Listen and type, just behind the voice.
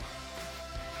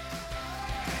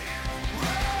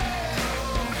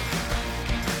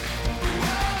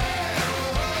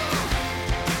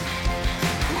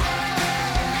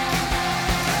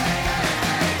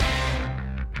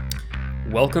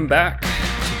Welcome back to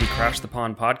the Crash the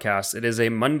Pond podcast. It is a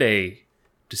Monday,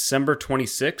 December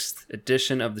 26th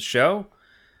edition of the show.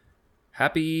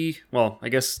 Happy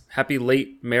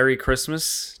late Merry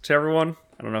Christmas to everyone.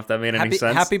 I don't know if that made any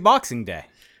sense. Happy Boxing Day.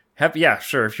 Yeah,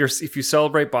 sure. If you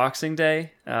celebrate Boxing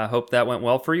Day, hope that went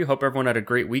well for you. Hope everyone had a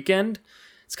great weekend.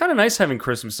 It's kind of nice having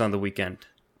Christmas on the weekend.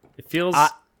 It feels...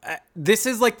 This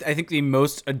is I think the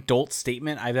most adult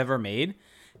statement I've ever made.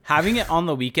 Having it on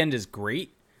the weekend is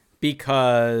great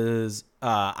because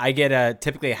I get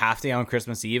typically a half day on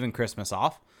Christmas Eve and Christmas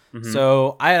off. Mm-hmm.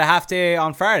 So I had a half day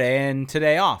on Friday and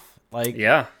today off.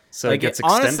 So it gets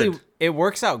extended. Honestly, it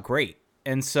works out great.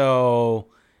 And so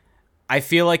I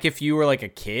feel like if you were a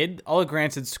kid,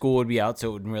 granted school would be out, so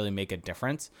it wouldn't really make a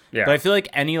difference. Yeah. But I feel like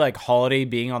any holiday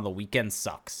being on the weekend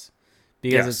sucks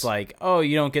because it's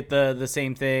you don't get the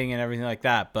same thing and everything like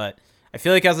that. But I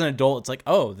feel like as an adult,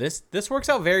 it's this works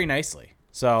out very nicely.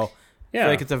 So I feel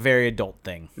like it's a very adult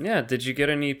thing. Yeah. Did you get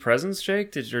any presents,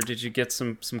 Jake? Did you get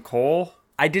some coal?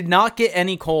 I did not get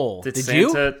any coal. Did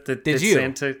you? Did you?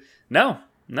 Santa? No.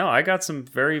 I got some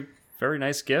very, very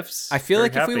nice gifts. I feel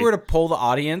like if we were to poll the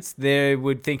audience, they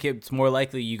would think it's more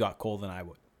likely you got coal than I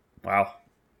would. Wow.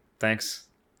 Thanks,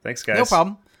 guys.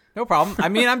 No problem. I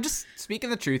mean, I'm just speaking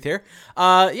the truth here.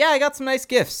 I got some nice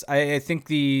gifts. I think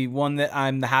the one that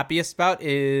I'm the happiest about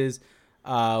is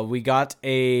we got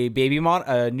a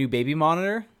new baby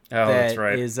monitor. Oh, that's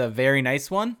right. Is a very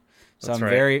nice one. So I'm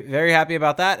very, very happy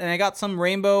about that. And I got some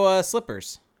rainbow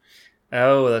slippers.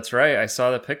 Oh, that's right. I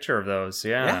saw the picture of those.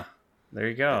 Yeah. There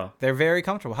you go. They're very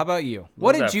comfortable. How about you?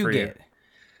 What did you get?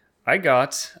 I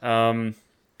got some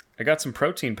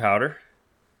protein powder.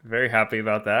 Very happy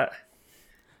about that.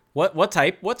 What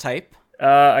type?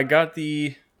 I got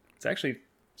it's actually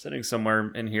sitting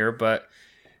somewhere in here, but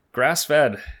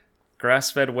grass-fed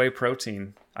whey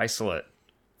protein isolate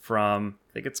from,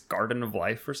 I think it's Garden of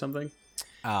Life or something.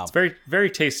 Oh. It's very, very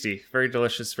tasty, very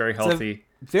delicious, very healthy.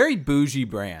 Very bougie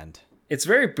brand. It's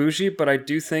very bougie, but I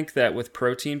do think that with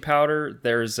protein powder,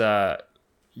 there's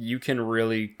you can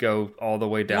really go all the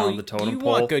way down the totem pole. You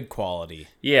want good quality.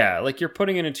 Yeah, you're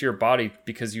putting it into your body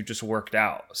because you just worked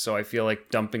out. So I feel like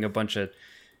dumping a bunch of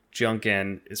junk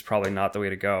in is probably not the way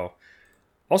to go.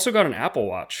 Also got an Apple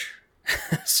Watch.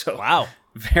 So wow.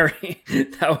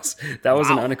 That was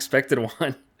an unexpected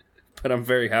one, but I'm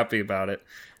very happy about it.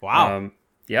 Wow.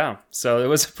 So it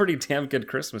was a pretty damn good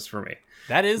Christmas for me.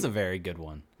 That is a very good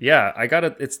one. Yeah, I got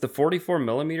it's the 44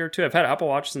 millimeter too. I've had Apple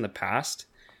Watches in the past.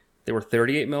 They were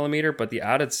 38 millimeter, but the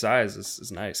added size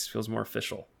is nice. Feels more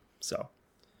official. So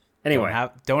anyway.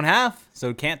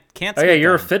 So can't Oh yeah,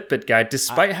 you're a Fitbit guy,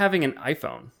 despite having an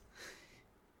iPhone.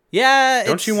 Yeah.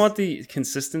 Don't you want the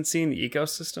consistency in the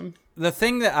ecosystem? The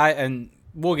thing that and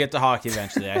we'll get to hockey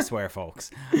eventually, I swear,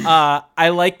 folks. I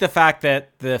like the fact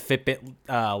that the Fitbit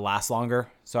lasts longer,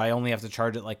 so I only have to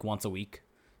charge it once a week.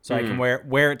 So I can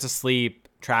wear it to sleep,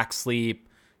 tracks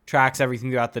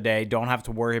everything throughout the day. Don't have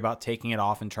to worry about taking it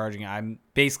off and charging it. I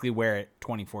basically wear it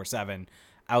 24/7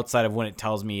 outside of when it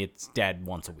tells me it's dead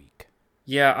once a week.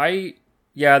 Yeah,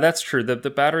 that's true. The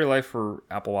battery life for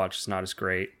Apple Watch is not as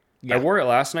great. Yeah. I wore it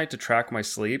last night to track my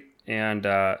sleep and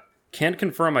can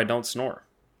confirm I don't snore.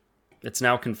 It's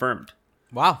now confirmed.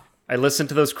 Wow. I listened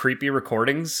to those creepy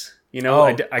recordings.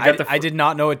 I did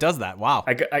not know it does that. Wow.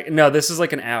 No, this is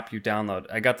an app you download.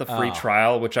 I got the free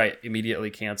trial, which I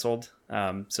immediately canceled,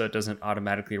 so it doesn't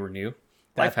automatically renew.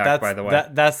 Life hack, by the way.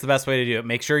 That's the best way to do it.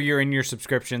 Make sure you're in your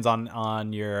subscriptions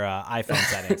on your iPhone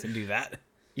settings and do that.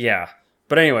 Yeah.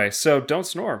 But anyway, so don't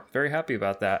snore. Very happy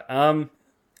about that.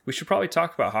 We should probably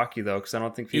talk about hockey, though, because I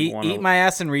don't think people want to... Eat my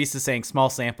ass and Reese is saying small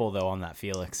sample, though, on that,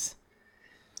 Felix.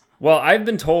 Well, I've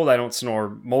been told I don't snore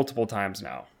multiple times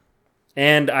now.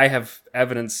 And I have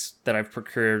evidence that I've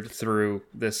procured through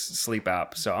this sleep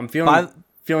app. So I'm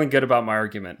feeling good about my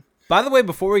argument. By the way,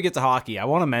 before we get to hockey, I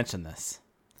want to mention this.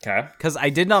 Okay. Because I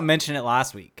did not mention it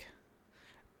last week.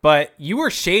 But you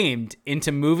were shamed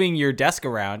into moving your desk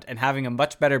around and having a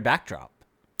much better backdrop.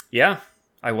 Yeah,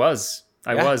 I was.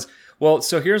 Well,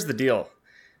 so here's the deal.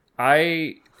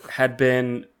 I had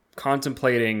been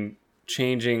contemplating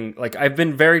changing. I've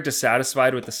been very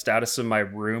dissatisfied with the status of my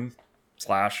room /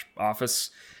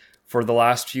 office for the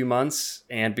last few months,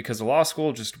 and because of law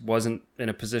school, just wasn't in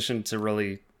a position to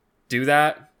really do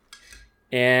that.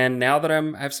 And now that I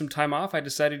have some time off, I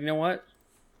decided, you know what?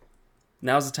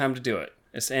 Now's the time to do it.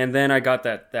 And then I got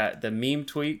the meme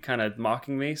tweet kind of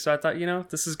mocking me, so I thought,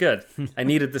 this is good. I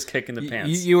needed this kick in the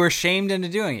pants. You were shamed into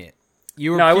doing it.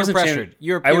 You were I peer wasn't pressured.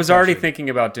 I was already thinking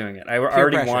about doing it. I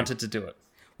already wanted to do it.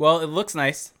 Well, it looks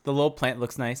nice. The little plant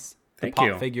looks nice. The Thank pop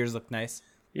you. figures look nice.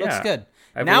 Yeah. Looks good.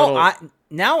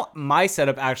 Now my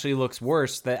setup actually looks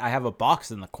worse that I have a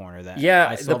box in the corner that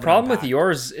the problem with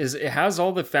yours is it has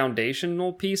all the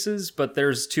foundational pieces, but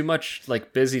there's too much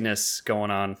like busyness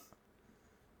going on.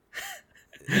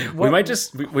 we might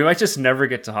just never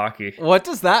get to hockey. What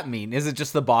does that mean? Is it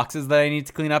just the boxes that I need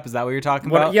to clean up? Is that what you're talking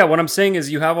about? Yeah, what I'm saying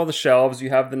is you have all the shelves, you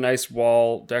have the nice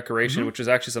wall decoration, which is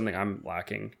actually something I'm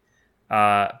lacking.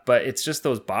 But it's just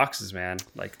those boxes, man.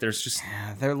 Like there's just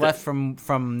they're left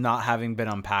from not having been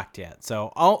unpacked yet.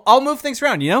 So I'll move things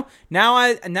around. You know, now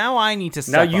I need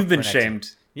to. Now you've been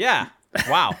shamed. Yeah.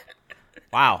 Wow.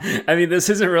 Wow. I mean, this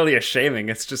isn't really a shaming.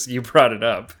 It's just you brought it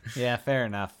up. Yeah. Fair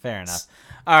enough.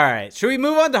 All right. Should we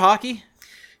move on to hockey?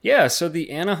 Yeah. So the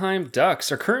Anaheim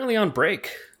Ducks are currently on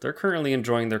break. They're currently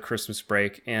enjoying their Christmas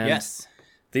break, and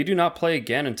they do not play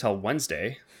again until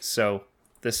Wednesday. So.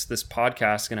 This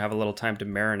podcast is going to have a little time to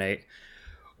marinate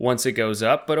once it goes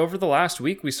up. But over the last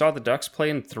week, we saw the Ducks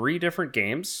play in 3 different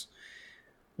games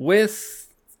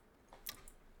with,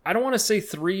 I don't want to say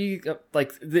 3,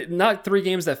 not 3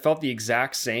 games that felt the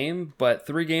exact same, but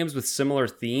 3 games with similar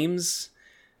themes,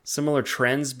 similar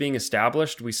trends being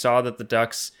established. We saw that the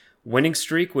Ducks' winning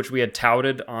streak, which we had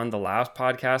touted on the last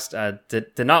podcast,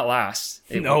 did not last.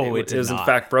 It was in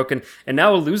fact broken. And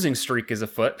now a losing streak is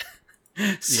afoot.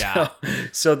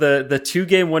 So the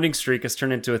 2-game winning streak has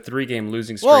turned into a 3-game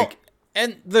losing streak. Well,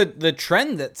 and the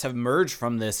trend that's emerged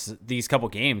from these couple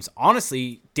games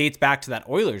honestly dates back to that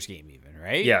Oilers game even,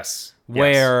 right? Yes.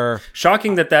 Where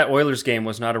shocking that Oilers game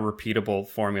was not a repeatable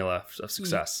formula of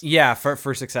success. Yeah,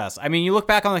 for success. I mean, you look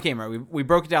back on the game, right? We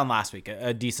broke it down last week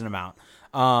a decent amount.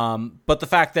 But the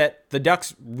fact that the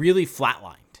Ducks really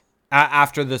flatlined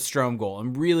after the Strome goal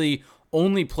and really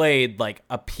only played like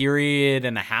a period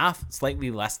and a half,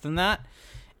 slightly less than that.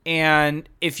 And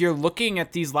if you're looking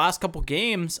at these last couple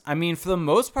games, I mean, for the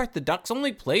most part, the Ducks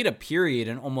only played a period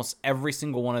in almost every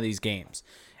single one of these games.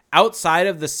 Outside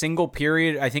of the single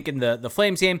period, I think in the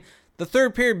Flames game, the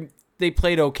third period, they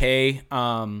played okay.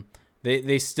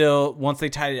 They still, once they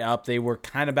tied it up, they were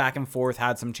kind of back and forth,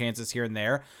 had some chances here and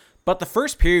there. But the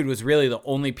first period was really the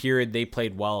only period they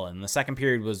played well in. The second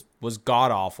period was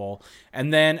god-awful.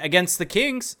 And then against the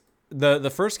Kings,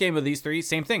 the first game of these 3,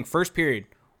 same thing. First period,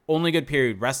 only good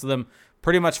period. Rest of them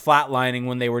pretty much flatlining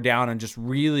when they were down and just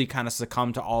really kind of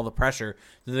succumbed to all the pressure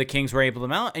that the Kings were able to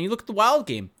mount. And you look at the Wild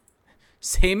game,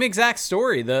 same exact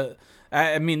story.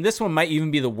 I mean, this one might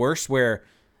even be the worst where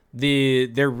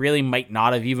there really might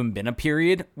not have even been a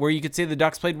period where you could say the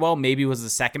Ducks played well. Maybe it was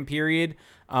the second period.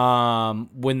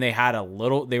 When they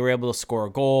were able to score a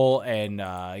goal and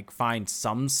find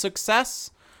some success.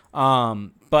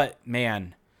 But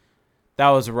man, that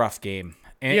was a rough game.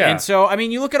 And so, I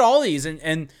mean, you look at all these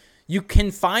and you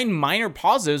can find minor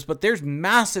positives, but there's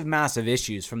massive, massive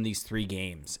issues from these 3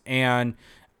 games. And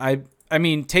I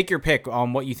mean, take your pick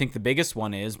on what you think the biggest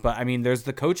one is, but I mean, there's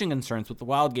the coaching concerns with the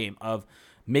Wild game of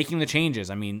making the changes.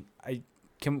 I mean,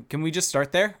 Can we just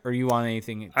start there, or do you want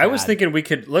anything? I was thinking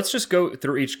let's just go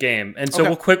through each game, and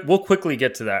so we'll quickly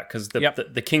get to that because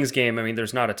the Kings game. I mean,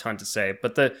 there's not a ton to say,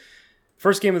 but the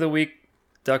first game of the week,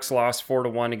 Ducks lost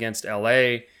 4-1 against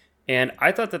LA, and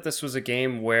I thought that this was a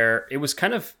game where it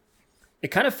kind of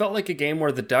felt like a game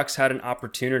where the Ducks had an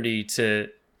opportunity to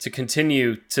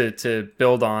continue to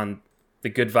build on the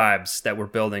good vibes that we're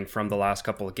building from the last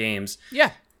couple of games.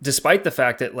 Yeah. Despite the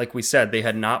fact that, like we said, they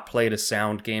had not played a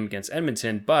sound game against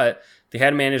Edmonton, but they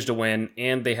had managed to win,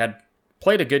 and they had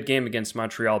played a good game against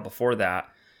Montreal before that.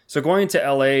 So going into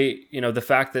LA, the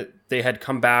fact that they had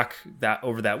come back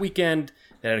over that weekend,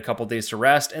 they had a couple of days to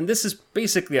rest, and this is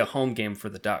basically a home game for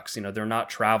the Ducks. They're not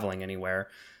traveling anywhere.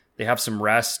 They have some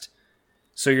rest.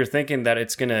 So you're thinking that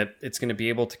it's gonna be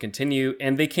able to continue,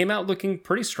 and they came out looking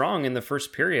pretty strong in the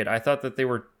first period. I thought that they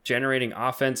were generating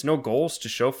offense, no goals to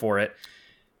show for it.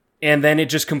 And then it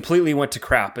just completely went to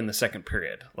crap in the second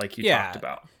period, like you talked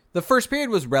about. The first period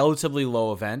was relatively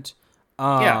low event.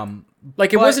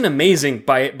 It wasn't amazing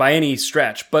by any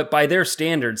stretch, but by their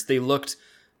standards, they looked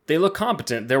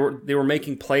competent. They were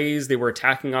making plays. They were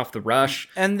attacking off the rush,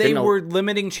 and they were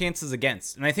limiting chances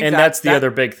against. And I think that's the other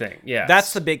big thing. Yeah,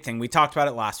 that's the big thing. We talked about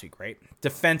it last week, right?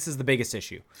 Defense is the biggest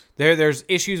issue. There's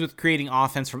issues with creating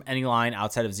offense from any line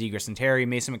outside of Zegras and Terry.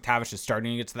 Mason McTavish is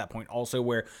starting to get to that point also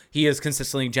where he is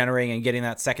consistently generating and getting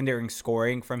that secondary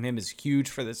scoring from him is huge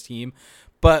for this team.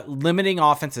 But limiting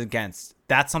offense against,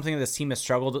 that's something that this team has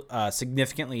struggled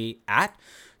significantly at.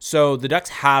 So the Ducks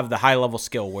have the high-level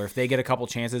skill where if they get a couple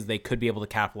chances, they could be able to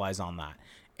capitalize on that.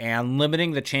 And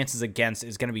limiting the chances against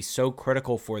is going to be so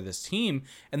critical for this team.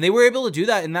 And they were able to do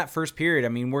that in that first period. I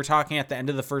mean, we're talking at the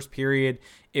end of the first period,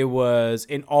 it was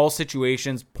in all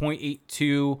situations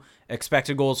 0.82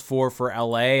 expected goals for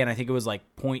LA. And I think it was like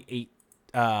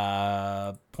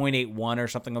 0.81 or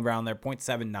something around there,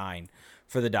 0.79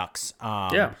 for the Ducks.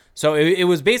 So it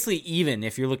was basically even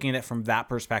if you're looking at it from that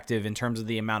perspective in terms of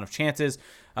the amount of chances.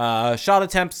 Shot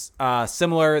attempts,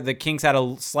 similar. The Kings had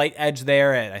a slight edge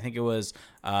there. I think it was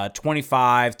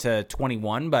 25 to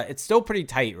 21, but it's still pretty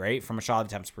tight, right, from a shot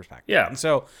attempts perspective. Yeah. And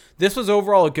so this was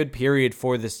overall a good period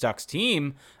for this Ducks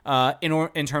team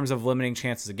in terms of limiting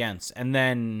chances against. And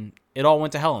then it all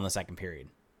went to hell in the second period.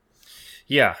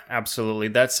 Yeah, absolutely.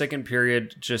 That second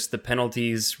period, just the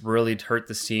penalties really hurt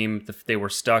this team. They were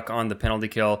stuck on the penalty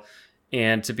kill.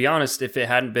 And to be honest, if it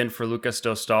hadn't been for Lukas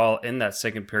Dostal in that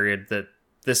second period, that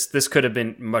this could have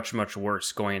been much, much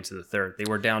worse going into the third. They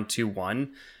were down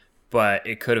 2-1, but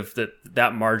it could have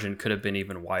that margin could have been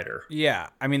even wider. Yeah,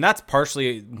 I mean, that's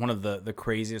partially one of the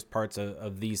craziest parts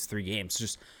of these three games.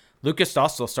 Just Lukas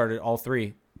Dostal started all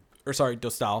three.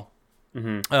 Dostal.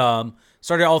 Mm-hmm.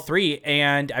 Started all three,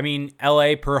 and I mean,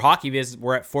 LA per HockeyViz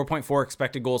were at 4.4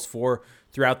 expected goals for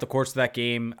throughout the course of that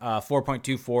game,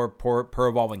 4.24 per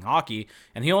evolving hockey,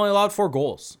 and he only allowed 4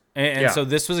 goals. And so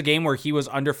this was a game where he was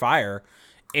under fire,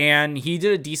 and he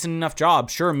did a decent enough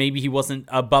job. Sure, maybe he wasn't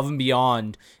above and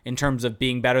beyond in terms of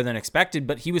being better than expected,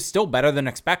 but he was still better than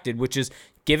expected, which is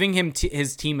giving him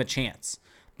his team a chance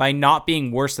by not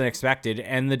being worse than expected,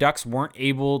 and the Ducks weren't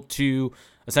able to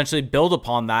essentially build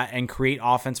upon that and create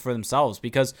offense for themselves,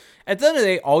 because at the end of the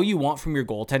day, all you want from your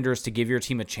goaltender is to give your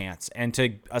team a chance and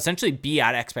to essentially be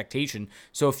at expectation.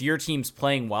 So if your team's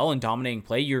playing well and dominating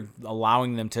play, you're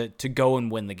allowing them to go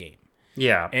and win the game.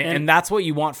 Yeah. And that's what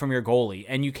you want from your goalie,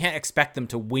 and you can't expect them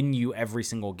to win you every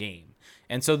single game.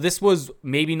 And so this was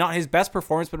maybe not his best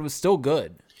performance, but it was still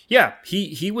good. Yeah,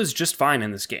 he was just fine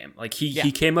in this game. Like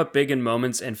he came up big in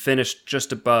moments and finished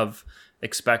just above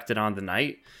expected on the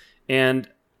night. And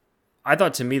I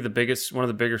thought, to me, one of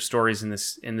the bigger stories in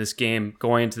this game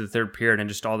going into the third period and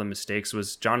just all the mistakes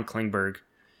was John Klingberg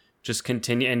just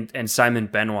continue and Simon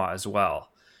Benoit as well,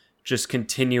 just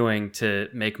continuing to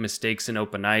make mistakes in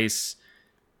open ice,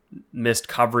 missed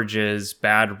coverages,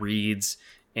 bad reads,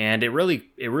 and it really,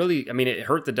 I mean, it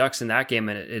hurt the Ducks in that game,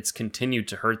 and it's continued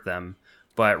to hurt them.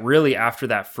 But really, after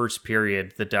that first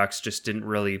period, the Ducks just didn't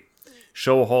really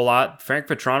show a whole lot. Frank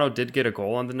Vatrano did get a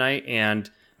goal on the night, and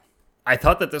I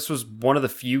thought that this was one of the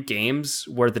few games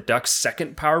where the Ducks'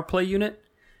 second power play unit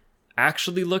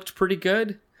actually looked pretty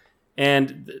good.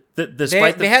 And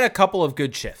despite they had a couple of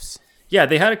good shifts. Yeah,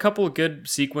 they had a couple of good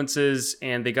sequences,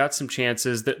 and they got some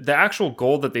chances. The actual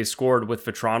goal that they scored with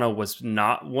Vatrano was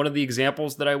not one of the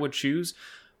examples that I would choose,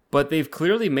 but they've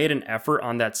clearly made an effort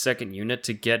on that second unit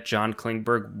to get John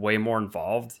Klingberg way more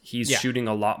involved. He's shooting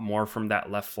a lot more from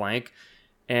that left flank,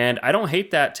 and I don't hate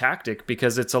that tactic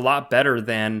because it's a lot better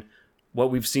than what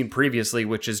we've seen previously,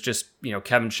 which is just,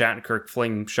 Kevin Shattenkirk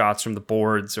flinging shots from the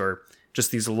boards or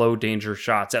just these low danger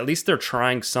shots. At least they're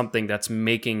trying something that's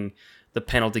making the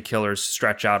penalty killers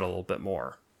stretch out a little bit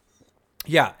more.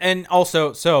 Yeah, and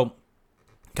also, so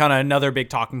kind of another big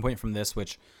talking point from this,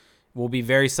 which will be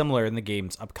very similar in the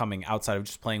games upcoming outside of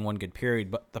just playing one good period,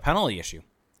 but the penalty issue.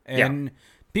 And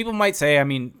people might say, I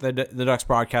mean, the Ducks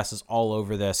broadcast is all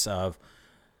over this of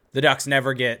the Ducks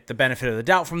never get the benefit of the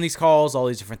doubt from these calls, all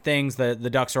these different things. The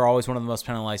Ducks are always one of the most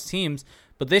penalized teams.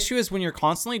 But the issue is when you're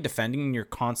constantly defending and you're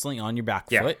constantly on your back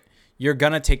foot, you're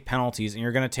going to take penalties and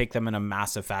you're going to take them in a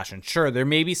massive fashion. Sure, there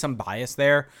may be some bias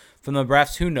there from the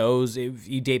refs. Who knows if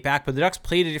you date back, but the Ducks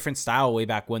played a different style way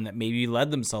back when that maybe led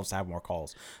themselves to have more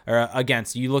calls or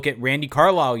against. You look at Randy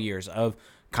Carlyle years of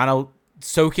kind of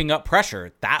soaking up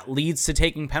pressure. That leads to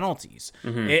taking penalties.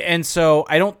 Mm-hmm. And so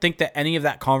I don't think that any of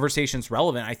that conversation is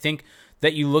relevant. I think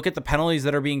that you look at the penalties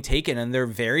that are being taken and they're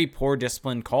very poor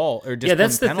discipline call or discipline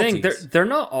that's the penalties. thing. They're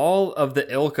not all of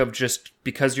the ilk of just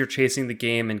because you're chasing the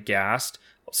game and gassed.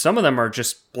 Some of them are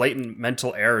just blatant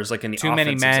mental errors, like in the too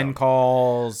many men zone.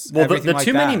 calls. Well, the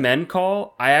too many men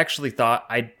call, I actually thought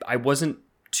I wasn't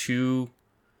too.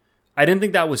 I didn't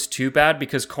think that was too bad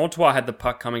because Comtois had the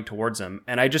puck coming towards him,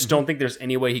 and I just don't think there's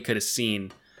any way he could have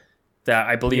seen that.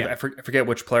 I believe I forget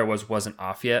which player wasn't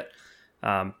off yet.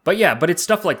 But it's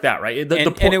stuff like that, right? And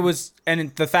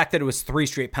the fact that it was 3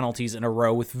 straight penalties in a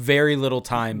row with very little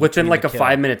time within like a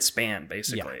 5-minute span,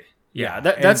 basically. Yeah.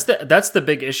 That's the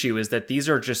big issue is that these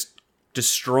are just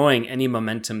destroying any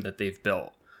momentum that they've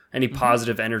built, any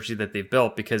positive energy that they've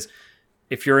built. Because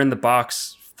if you're in the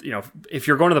box, if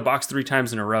you're going to the box 3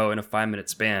 times in a row in a 5-minute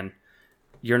span,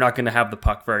 you're not going to have the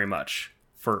puck very much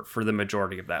for the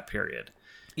majority of that period.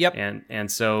 Yep.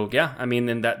 And so yeah, I mean,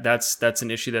 and that's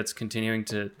an issue that's going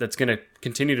to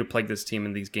continue to plague this team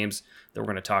in these games that we're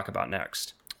going to talk about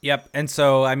next. Yep. And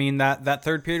so I mean that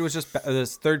third period was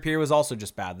this third period was also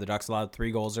just bad. The Ducks allowed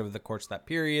 3 goals over the course of that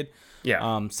period.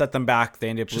 Yeah. Set them back. They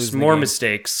ended up just losing more the game.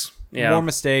 mistakes. Yeah. More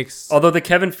mistakes. Although the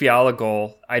Kevin Fiala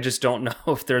goal, I just don't know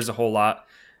if there's a whole lot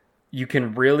you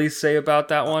can really say about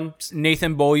that one.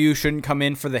 Nathan Beaulieu shouldn't come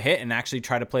in for the hit and actually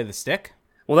try to play the stick.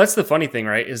 Well, that's the funny thing,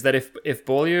 right? Is that if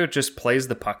Beaulieu just plays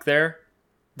the puck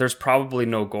there's probably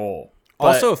no goal.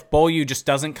 But, also, if Beaulieu just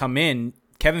doesn't come in,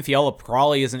 Kevin Fiala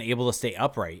probably isn't able to stay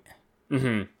upright.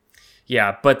 Mm-hmm.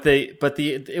 Yeah, but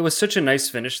it was such a nice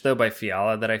finish though by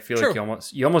Fiala that I feel like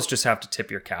you almost just have to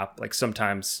tip your cap. Like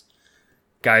sometimes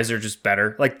guys are just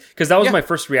better. Like because that was my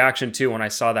first reaction too when I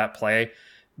saw that play.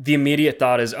 The immediate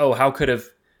thought is, oh, how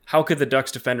could the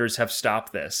Ducks defenders have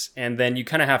stopped this? And then you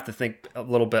kind of have to think a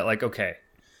little bit like, okay,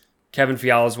 Kevin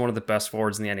Fiala is one of the best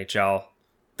forwards in the NHL.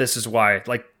 This is why,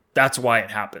 like, that's why it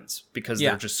happens because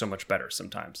they're just so much better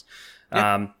sometimes.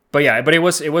 Yeah. But it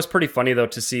was pretty funny though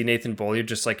to see Nathan Beaulieu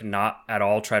just like not at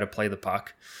all try to play the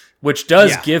puck, which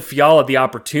does give Fiala the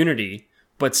opportunity,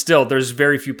 but still there's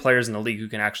very few players in the league who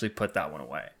can actually put that one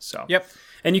away. So,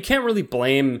 and you can't really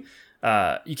blame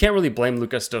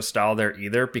Lukas Dostal there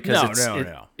either because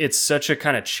it's such a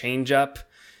kind of change up.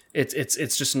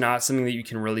 It's just not something that you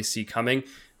can really see coming.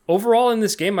 Overall in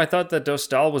this game, I thought that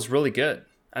Dostal was really good.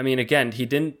 I mean, again,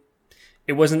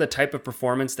 it wasn't the type of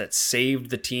performance that saved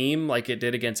the team like it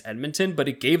did against Edmonton, but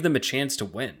it gave them a chance to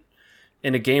win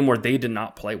in a game where they did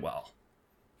not play well.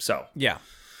 So,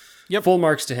 full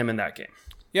marks to him in that game.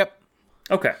 Yep.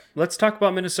 Okay, let's talk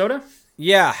about Minnesota.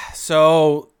 Yeah,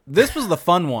 so this was the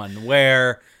fun one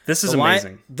where this is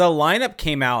amazing. The lineup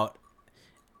came out,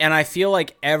 and I feel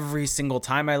like every single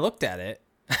time I looked at it,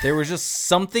 there was just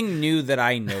something new that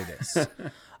I noticed.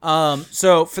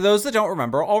 So for those that don't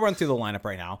remember, I'll run through the lineup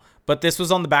right now. But this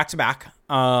was on the back-to-back.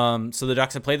 So the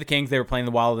Ducks had played the Kings. They were playing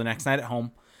the Wild the next night at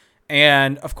home.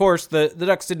 And, of course, the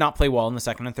Ducks did not play well in the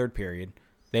second and third period.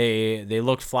 They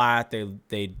looked flat.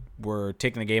 They were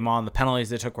taking the game on. The penalties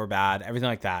they took were bad, everything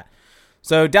like that.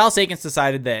 So Dallas Eakins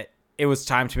decided that it was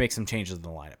time to make some changes in the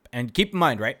lineup. And keep in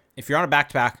mind, right, if you're on a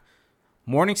back-to-back,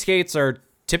 morning skates are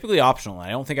typically optional. I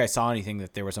don't think I saw anything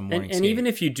that there was a morning skate. And even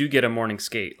if you do get a morning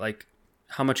skate, like,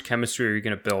 how much chemistry are you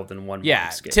going to build in one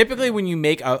morning skate? Typically when you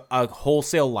make a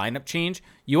wholesale lineup change,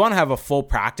 you want to have a full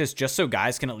practice just so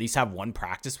guys can at least have one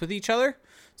practice with each other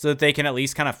so that they can at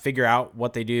least kind of figure out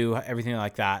what they do, everything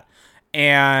like that.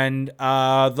 And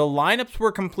the lineups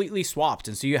were completely swapped.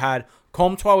 And so you had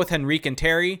Comtois with Henrique and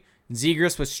Terry,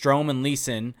 Zegras with Strome and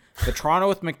Leeson, Toronto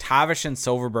with McTavish and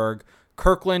Silverberg,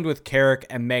 Kirkland with Carrick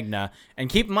and Megna. And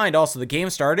keep in mind also, the game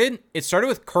started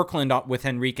with Kirkland with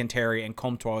Henrique and Terry and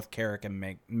Comtois with Carrick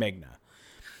and Megna.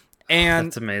 And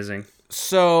that's amazing.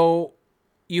 So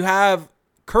you have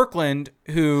Kirkland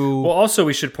who... Well, also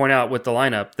we should point out with the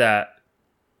lineup that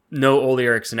no Ole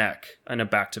Eriksson Ek in a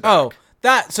back-to-back. Oh,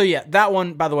 that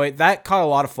one, by the way, that caught a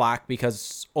lot of flack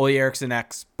because Ole Eriksson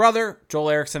Ek's brother, Joel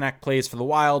Eriksson Ek, plays for the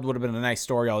Wild. Would have been a nice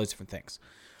story, all these different things.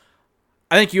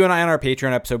 I think you and I on our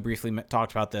Patreon episode briefly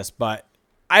talked about this, but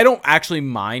I don't actually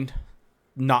mind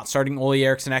not starting Ole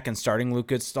Eriksson Ek and starting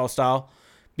Lukas Dostal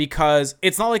because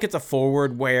it's not like it's a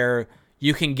forward where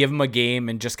you can give him a game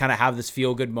and just kind of have this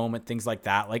feel-good moment, things like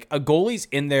that. Like, a goalie's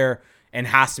in there and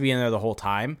has to be in there the whole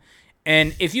time.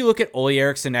 And if you look at Ole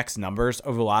Eriksson Ek's numbers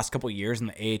over the last couple of years in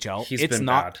the AHL,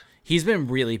 bad. He's been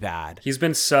really bad. He's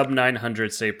been sub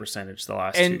 900 save percentage the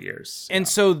last 2 years. And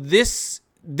so this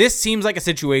seems like a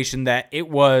situation that it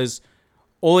was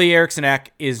Ole Eriksson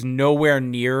Ek is nowhere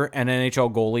near an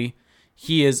NHL goalie.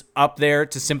 He is up there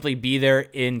to simply be there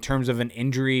in terms of an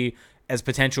injury as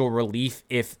potential relief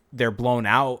if they're blown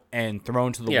out and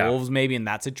thrown to the Wolves maybe in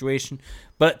that situation.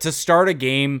 But to start a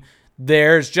game,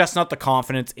 there's just not the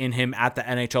confidence in him at the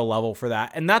NHL level for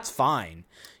that. And that's fine.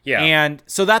 Yeah. And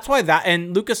so that's why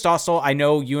and Lukas Dostal, I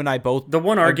know you and I both... The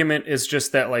one argument is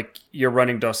just that, like, you're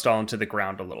running Dostal into the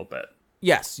ground a little bit.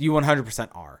 Yes, you 100%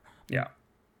 are. Yeah.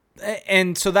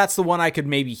 And so that's the one I could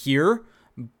maybe hear.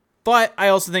 But I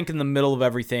also think in the middle of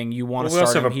everything, you want to start him.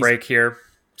 We also have a break here.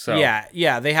 So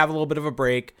Yeah, they have a little bit of a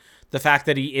break. The fact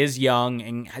that he is young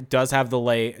and does have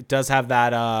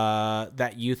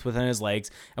that youth within his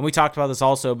legs. And we talked about this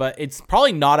also, but it's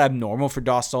probably not abnormal for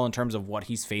Dostal in terms of what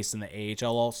he's faced in the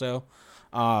AHL also.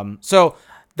 So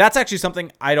that's actually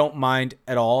something I don't mind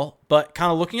at all. But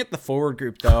kind of looking at the forward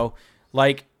group, though,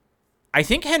 like, I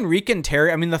think Henrique and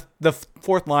Terry, I mean, the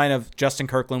fourth line of Justin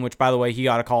Kirkland, which, by the way, he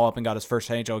got a call up and got his first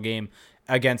NHL game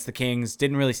against the Kings,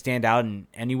 didn't really stand out in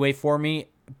any way for me.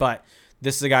 But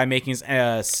This is a guy making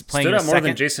playing stood up more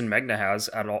than Jason Megna has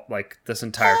at all, like this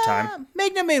entire time.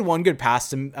 Megna made one good pass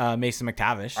to Mason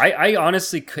McTavish. I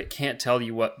honestly can't tell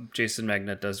you what Jason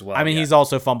Megna does well. I mean, he's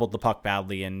also fumbled the puck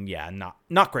badly, and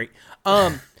not great.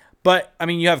 But I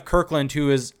mean, you have Kirkland, who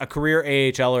is a career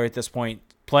AHLer at this point,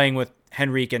 playing with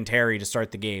Henrique and Terry to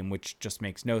start the game, which just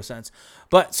makes no sense.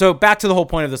 But so back to the whole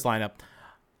point of this lineup.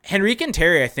 Henrique and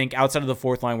Terry, I think, outside of the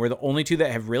fourth line, were the only two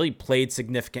that have really played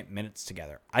significant minutes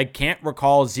together. I can't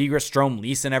recall Zegras, Strome,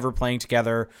 Leeson ever playing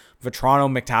together, Vetrano,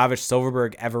 McTavish,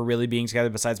 Silverberg ever really being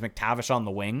together besides McTavish on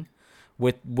the wing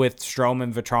with Strome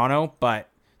and Vetrano, but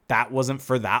that wasn't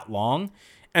for that long.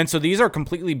 And so these are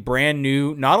completely brand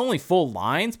new, not only full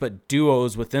lines, but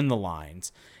duos within the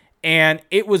lines. And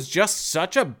it was just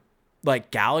such a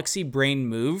galaxy brain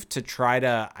move to try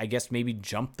to, I guess, maybe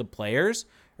jumpstart the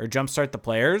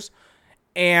players.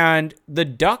 And the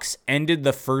Ducks ended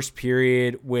the first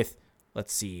period with,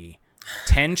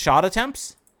 10 shot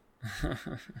attempts.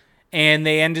 And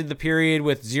they ended the period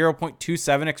with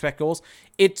 0.27 expected goals.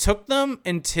 It took them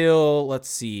until,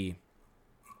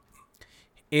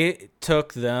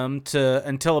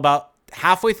 until about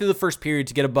halfway through the first period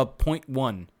to get above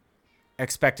 0.1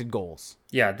 expected goals.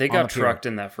 Yeah, they got trucked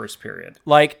in that first period.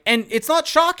 And it's not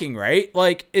shocking, right?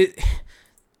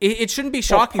 It shouldn't be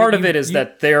shocking. Well, part of it is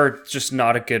that they're just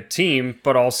not a good team,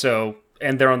 but also,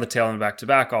 and they're on the tail end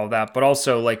back-to-back, all that, but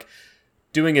also,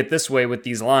 doing it this way with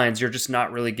these lines, you're just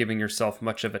not really giving yourself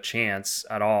much of a chance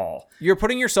at all. You're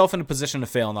putting yourself in a position to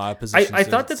fail, not a position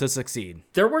to succeed.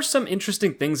 There were some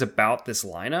interesting things about this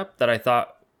lineup that I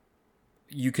thought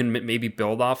you can maybe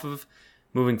build off of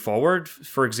moving forward.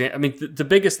 For example, I mean, the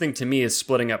biggest thing to me is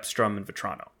splitting up Strome and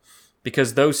Vetrano,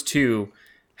 because those two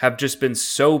have just been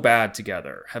so bad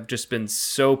together, have just been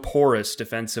so porous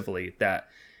defensively, that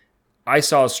I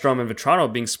saw Strome and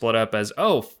Vetrano being split up as,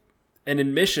 an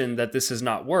admission that this has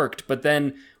not worked. But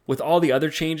then with all the other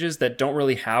changes that don't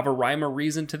really have a rhyme or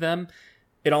reason to them,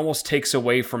 it almost takes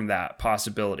away from that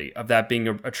possibility of that being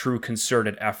a true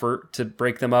concerted effort to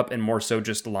break them up, and more so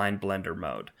just line blender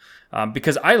mode.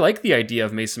 Because I like the idea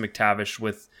of Mason McTavish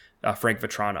with Frank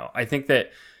Vetrano. I think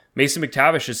that Mason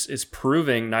McTavish is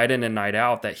proving night in and night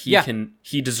out that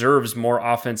he deserves more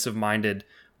offensive-minded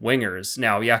wingers.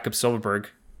 Now, Jakob Silverberg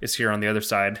is here on the other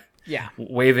side,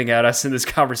 waving at us in this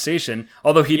conversation,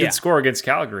 although he did score against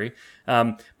Calgary.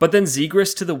 But then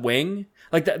Zegras to the wing,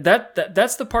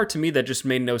 that's the part to me that just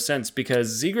made no sense,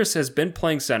 because Zegras has been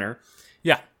playing center,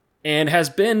 and has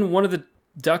been one of the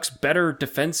Ducks' better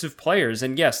defensive players.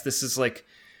 And yes, this is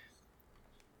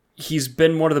he's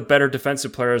been one of the better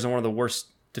defensive players on one of the worst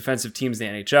defensive teams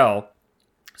in the NHL.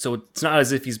 So it's not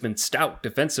as if he's been stout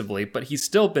defensively, but he's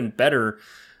still been better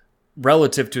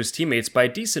relative to his teammates by a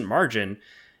decent margin.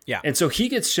 Yeah. And so he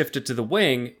gets shifted to the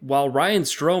wing while Ryan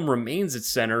Strome remains at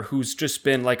center, who's just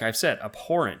been, like I've said,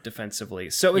 abhorrent defensively.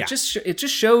 So it just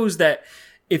shows that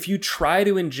if you try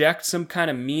to inject some kind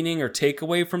of meaning or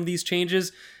takeaway from these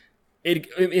changes, it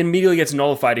immediately gets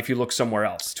nullified if you look somewhere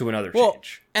else to another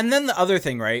change. And then the other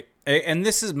thing, right? And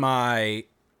this is my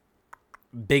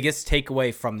biggest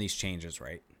takeaway from these changes,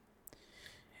 right?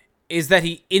 Is that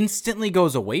he instantly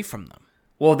goes away from them.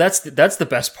 Well, that's the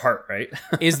best part, right?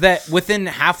 Is that within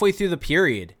halfway through the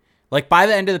period, by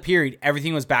the end of the period,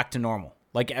 everything was back to normal.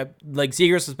 Like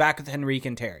Zegras was back with Henrique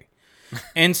and Terry.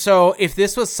 And so if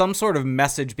this was some sort of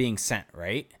message being sent,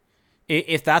 right?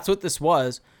 If that's what this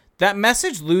was, that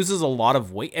message loses a lot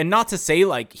of weight. And not to say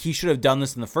he should have done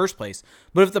this in the first place,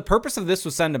 but if the purpose of this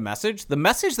was send a message, the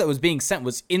message that was being sent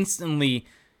was instantly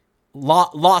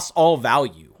lost all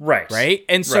value. Right.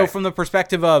 And so from the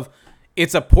perspective of,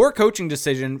 it's a poor coaching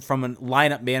decision from a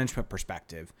lineup management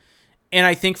perspective. And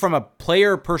I think from a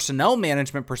player personnel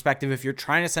management perspective, if you're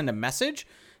trying to send a message,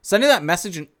 sending that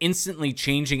message and instantly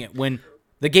changing it when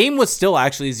the game was still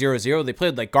actually 0-0. They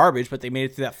played like garbage, but they made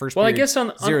it through that first period. Well, I guess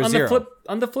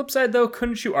on the flip side, though,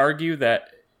 couldn't you argue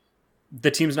that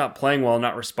the team's not playing well,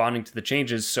 not responding to the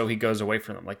changes, so he goes away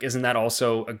from them? Isn't that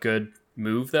also a good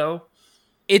move, though?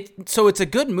 So it's a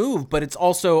good move, but it's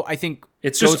also, I think,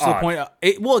 it goes to the point of,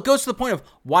 it goes to the point of,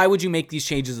 why would you make these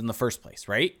changes in the first place,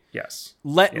 right? Yes.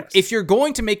 If you're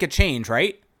going to make a change,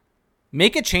 right?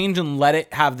 Make a change and let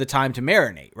it have the time to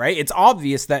marinate, right? It's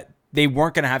obvious that they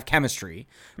weren't going to have chemistry,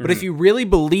 but if you really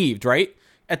believed, right?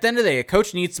 At the end of the day, a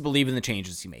coach needs to believe in the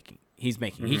changes he's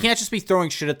making. He can't just be throwing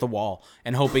shit at the wall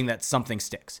and hoping that something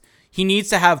sticks. He needs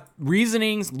to have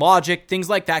reasonings, logic, things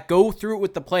like that, go through it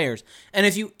with the players. And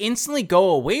if you instantly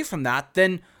go away from that,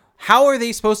 then how are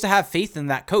they supposed to have faith in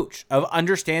that coach of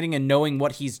understanding and knowing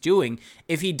what he's doing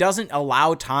if he doesn't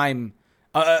allow time,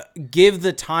 give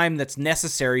the time that's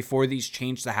necessary for these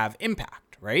changes to have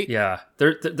impact, right? Yeah.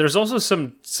 There's also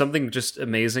something just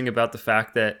amazing about the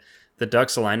fact that the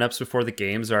Ducks lineups before the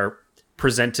games are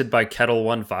presented by Kettle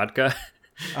One Vodka.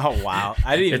 Oh wow,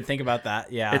 I didn't even think about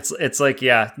that. Yeah, It's like,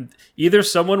 yeah, either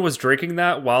someone was drinking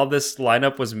that while this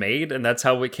lineup was made, and that's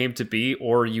how it came to be,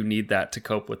 or you need that to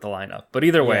cope with the lineup. But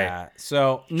either way, yeah.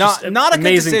 So not a good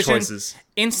amazing decision. choices.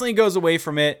 Instantly goes away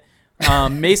from it.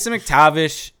 Mason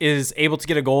McTavish is able to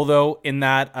get a goal though in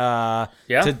that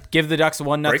to give the Ducks a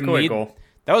 1-0 Breakaway lead. goal.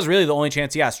 That was really the only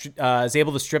chance. Yeah, is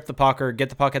able to strip the puck or get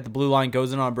the puck at the blue line,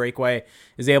 goes in on a breakaway,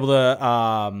 is able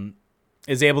to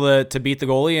beat the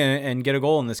goalie and get a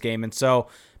goal in this game. And so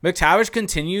McTavish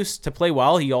continues to play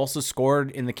well. He also scored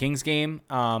in the Kings game.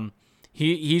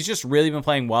 He's just really been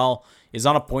playing well. Is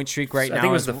on a point streak right now. I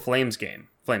think it was the Flames game.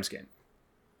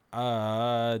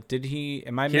 Did he?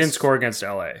 He didn't score against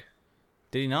LA.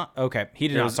 Did he not? Okay, he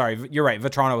did not. Sorry, you're right.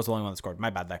 Vetrano was the only one that scored. My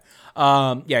bad there.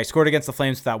 Yeah, he scored against the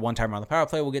Flames with that one timer on the power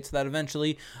play. We'll get to that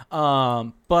eventually.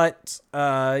 Yeah,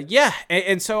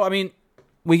 and so I mean,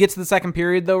 we get to the second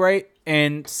period though, right?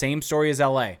 And same story as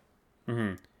LA.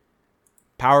 Mm-hmm.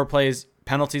 Power plays,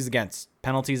 penalties against.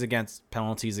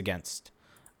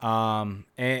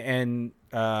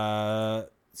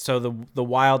 So the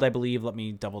Wild, I believe, let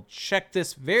me double check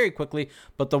this very quickly,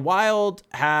 but the Wild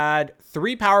had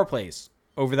 3 power plays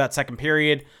over that second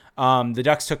period. The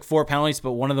Ducks took 4 penalties,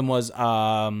 but one of them was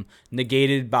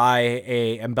negated by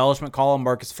a embellishment call on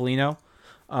Marcus Foligno.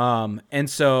 And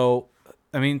so,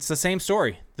 I mean, it's the same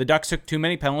story. The Ducks took too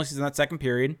many penalties in that second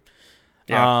period.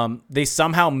 Yeah. They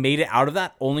somehow made it out of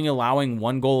that, only allowing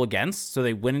 1 goal against. So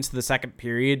they went into the second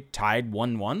period tied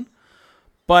 1-1.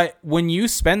 But when you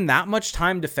spend that much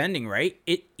time defending, right,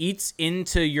 it eats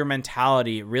into your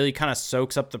mentality. It really kind of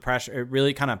soaks up the pressure. It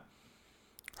really kind of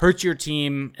hurts your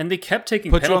team. And they kept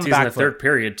taking penalties in the third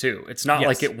period, too. It's not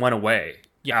like it went away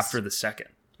after the second.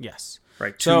 Yes.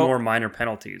 Right, 2 more minor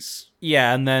penalties.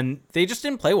 Yeah, and then they just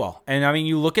didn't play well. And, I mean,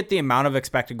 you look at the amount of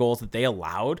expected goals that they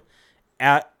allowed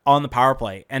on the power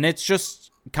play, and it's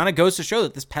just kind of goes to show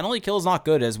that this penalty kill is not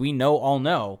good, as we all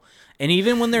know. And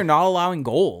even when they're not allowing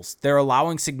goals, they're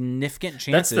allowing significant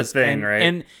chances. That's the thing, right?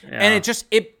 And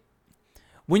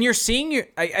when you're seeing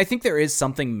I think there is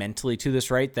something mentally to this,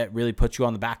 right, that really puts you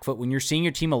on the back foot. When you're seeing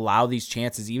your team allow these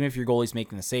chances, even if your goalie's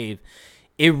making the save,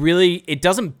 it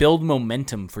doesn't build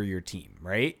momentum for your team,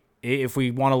 right? If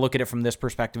we want to look at it from this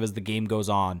perspective as the game goes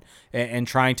on and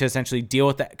trying to essentially deal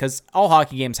with that, because all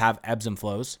hockey games have ebbs and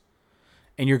flows.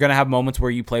 And you're going to have moments where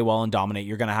you play well and dominate.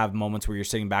 You're going to have moments where you're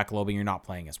sitting back a little bit and you're not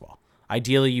playing as well.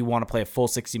 Ideally, you want to play a full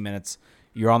 60 minutes.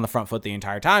 You're on the front foot the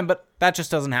entire time, but that just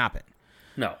doesn't happen.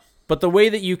 No. But the way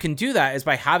that you can do that is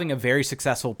by having a very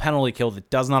successful penalty kill that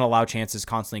does not allow chances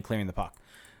constantly clearing the puck.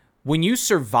 When you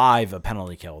survive a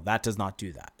penalty kill, that does not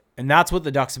do that. And that's what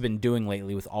the Ducks have been doing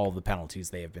lately with all of the penalties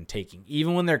they have been taking.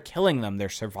 Even when they're killing them, they're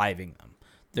surviving them.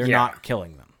 They're not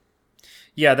killing them.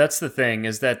 Yeah, that's the thing,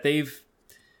 is that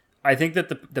I think that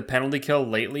the penalty kill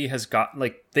lately has got,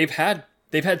 like, they've had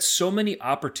so many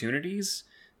opportunities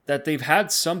that they've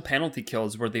had some penalty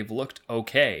kills where they've looked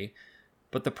okay.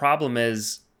 But the problem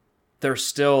is they're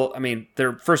still, I mean,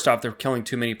 first off, they're killing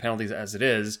too many penalties as it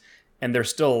is, and they're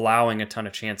still allowing a ton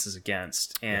of chances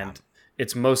against. And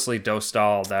it's mostly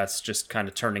Dostal that's just kind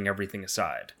of turning everything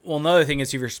aside. Well, another thing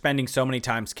is if you're spending so many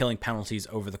times killing penalties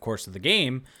over the course of the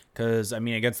game, because, I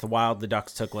mean, against the Wild, the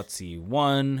Ducks took,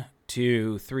 1,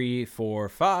 2, 3, 4,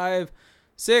 5,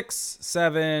 6,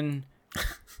 7,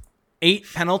 8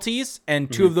 penalties,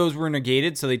 and 2 of those were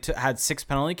negated, so they had 6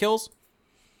 penalty kills.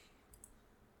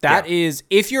 That is,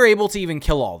 if you're able to even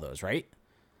kill all those, right?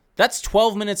 That's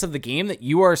 12 minutes of the game that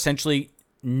you are essentially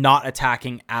not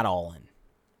attacking at all in.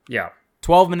 Yeah.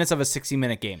 12 minutes of a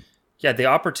 60-minute game. Yeah, the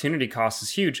opportunity cost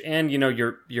is huge. And,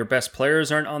 your best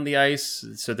players aren't on the ice,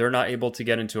 so they're not able to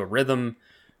get into a rhythm.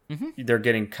 Mm-hmm. They're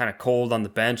getting kind of cold on the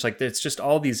bench. Like, it's just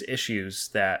all these issues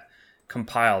that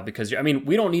compile because, I mean,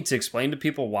 we don't need to explain to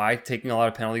people why taking a lot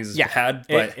of penalties is bad.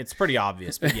 But it's pretty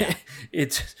obvious, but yeah.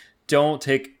 It's don't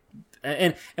take...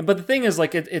 But the thing is,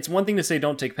 like, it's one thing to say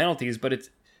don't take penalties, but it's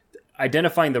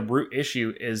identifying the root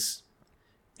issue is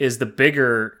the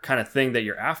bigger kind of thing that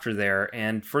you're after there.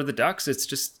 And for the Ducks, it's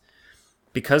just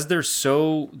because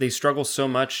they struggle so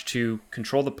much to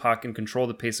control the puck and control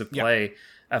the pace of play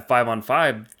at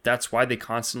 5-on-5. That's why they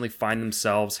constantly find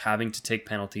themselves having to take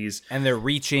penalties. And they're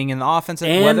reaching in the offensive,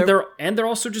 and they're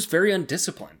also just very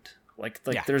undisciplined. Like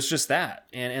there's just that,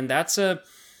 and that's I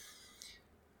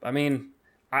mean,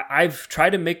 I've tried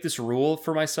to make this rule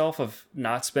for myself of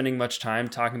not spending much time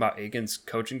talking about Egan's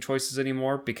coaching choices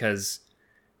anymore because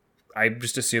I'm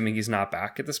just assuming he's not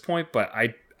back at this point. But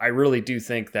I really do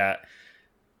think that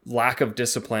lack of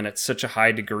discipline at such a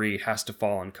high degree has to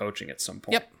fall on coaching at some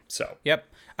point. Yep. So Yep.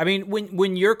 I mean,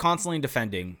 when you're constantly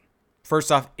defending,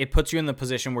 first off, it puts you in the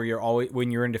position where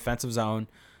when you're in defensive zone,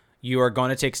 you are going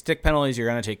to take stick penalties, you're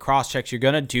going to take cross checks, you're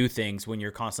going to do things when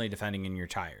you're constantly defending and you're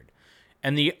tired.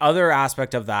 And the other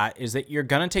aspect of that is that you're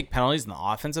going to take penalties in the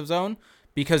offensive zone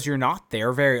because you're not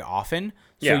there very often.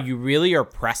 So you really are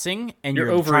pressing and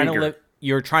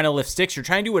you're trying to lift sticks. You're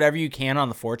trying to do whatever you can on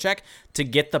the forecheck to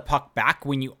get the puck back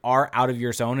when you are out of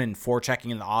your zone and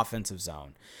forechecking in the offensive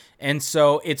zone. And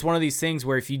so it's one of these things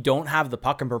where if you don't have the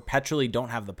puck and perpetually don't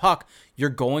have the puck, you're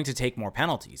going to take more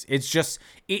penalties.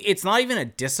 It's not even a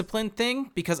discipline thing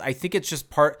because I think it's just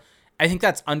I think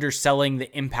that's underselling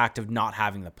the impact of not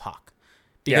having the puck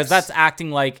because that's acting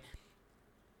like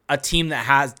a team that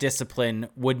has discipline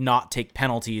would not take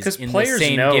penalties in the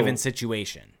same given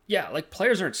situation. Yeah, like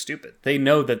players aren't stupid. They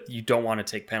know that you don't want to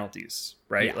take penalties,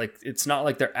 right? Yeah. Like it's not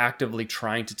like they're actively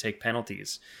trying to take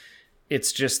penalties.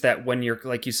 It's just that when you're,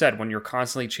 like you said, when you're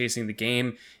constantly chasing the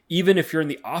game, even if you're in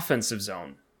the offensive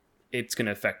zone, it's going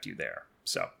to affect you there.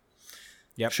 So,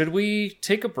 should we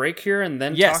take a break here and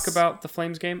then talk about the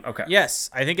Flames game? Okay. Yes,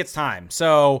 I think it's time.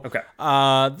 So,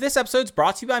 this episode's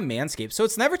brought to you by Manscaped. So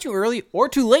it's never too early or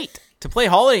too late to play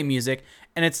holiday music,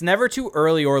 and it's never too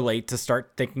early or late to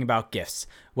start thinking about gifts,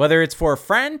 whether it's for a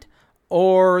friend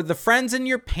or the friends in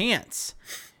your pants.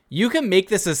 You can make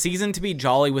this a season to be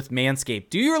jolly with Manscaped.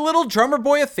 Do your little drummer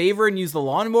boy a favor and use the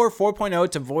Lawnmower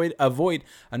 4.0 to avoid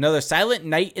another silent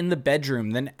night in the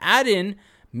bedroom. Then add in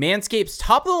Manscaped's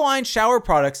top-of-the-line shower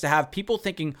products to have people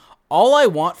thinking, all I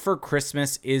want for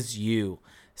Christmas is you.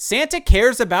 Santa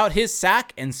cares about his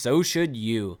sack, and so should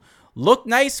you. Look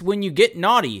nice when you get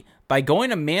naughty by going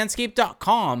to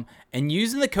manscaped.com and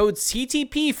using the code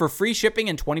CTP for free shipping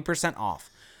and 20% off.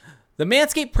 The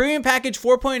Manscaped Premium Package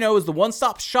 4.0 is the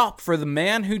one-stop shop for the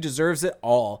man who deserves it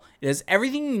all. It has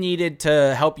everything you needed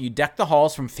to help you deck the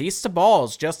halls from face to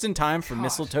balls just in time for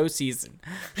mistletoe season.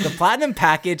 The Platinum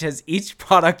Package has each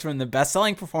product from the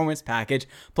best-selling Performance Package,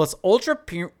 plus Ultra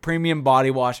Premium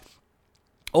Body Wash,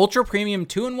 Ultra Premium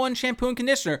 2-in-1 Shampoo and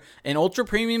Conditioner, and Ultra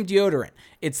Premium Deodorant.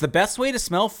 It's the best way to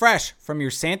smell fresh, from your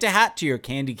Santa hat to your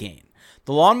candy cane.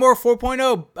 The Lawnmower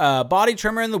 4.0 body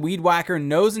trimmer and the Weed Whacker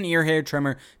nose and ear hair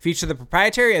trimmer feature the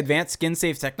proprietary advanced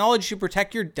skin-safe technology to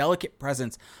protect your delicate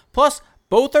presence. Plus,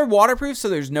 both are waterproof, so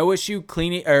there's no issue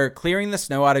clearing the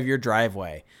snow out of your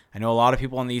driveway. I know a lot of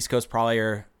people on the East Coast probably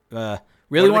are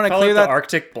really want to clear that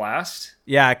Arctic blast.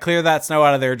 Yeah, clear that snow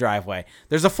out of their driveway.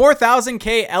 There's a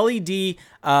 4000K LED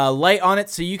light on it,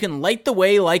 so you can light the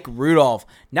way like Rudolph.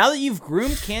 Now that you've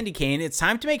groomed Candy Cane, it's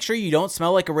time to make sure you don't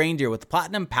smell like a reindeer with the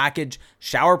Platinum Package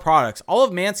shower products. All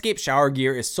of Manscaped shower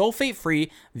gear is sulfate-free,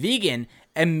 vegan,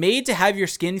 and made to have your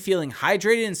skin feeling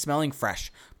hydrated and smelling fresh.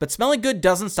 But smelling good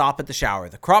doesn't stop at the shower.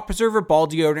 The Crop Preserver Ball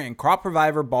Deodorant and Crop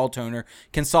Reviver Ball Toner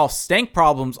can solve stank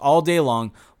problems all day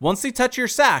long. Once they touch your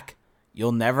sack,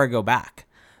 you'll never go back.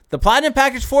 The Platinum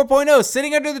Package 4.0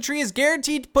 sitting under the tree is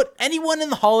guaranteed to put anyone in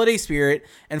the holiday spirit,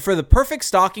 and for the perfect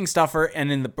stocking stuffer and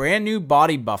in the brand new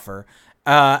body buffer,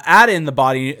 add in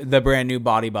the brand new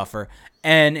body buffer,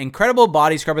 an incredible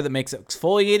body scrubber that makes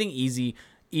exfoliating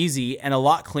easy and a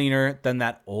lot cleaner than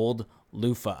that old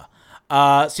loofah.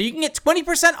 So you can get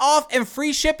 20% off and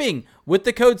free shipping with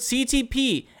the code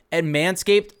CTP at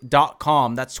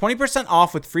manscaped.com. That's 20%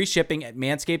 off with free shipping at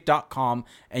manscaped.com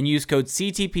and use code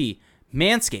CTP.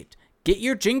 Manscaped, get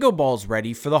your jingle balls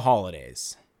ready for the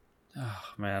holidays. Oh,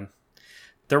 man.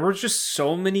 There were just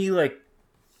so many like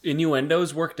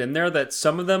innuendos worked in there that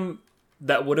some of them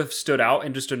that would have stood out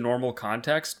in just a normal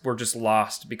context were just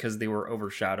lost because they were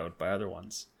overshadowed by other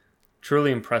ones.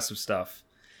 Truly impressive stuff.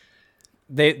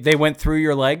 They went through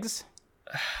your legs?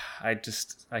 I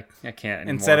can't anymore.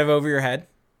 Instead of over your head?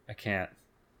 I can't.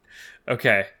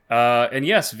 Okay. And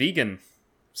yes, vegan.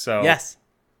 So yes.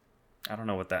 I don't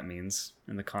know what that means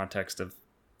in the context of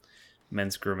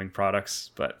men's grooming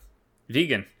products, but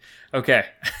vegan. Okay.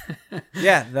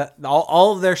 Yeah,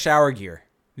 all of their shower gear,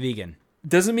 vegan.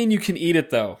 Doesn't mean you can eat it,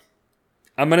 though.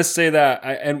 I'm going to say that.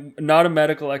 I'm not a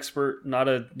medical expert, not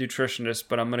a nutritionist,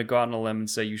 but I'm going to go out on a limb and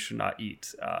say you should not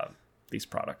eat these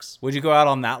products. Would you go out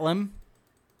on that limb?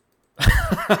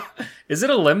 Is it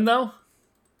a limb, though?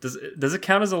 Does it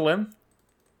count as a limb?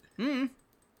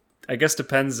 I guess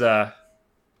depends on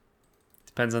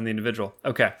the individual.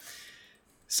 Okay.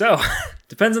 So,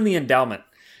 depends on the endowment.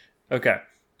 Okay.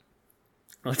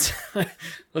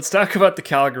 Let's talk about the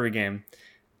Calgary game.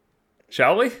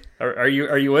 Shall we? Are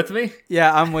you with me?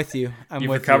 Yeah, I'm with you. You've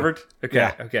recovered? Okay.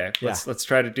 Yeah. Okay. Let's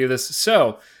try to do this.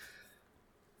 So,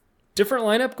 different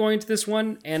lineup going to this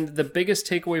one, and the biggest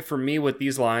takeaway for me with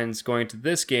these lines going to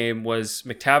this game was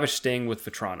McTavish staying with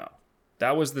Vetrano.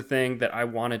 That was the thing that I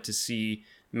wanted to see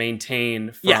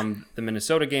maintain from the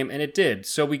Minnesota game, and it did.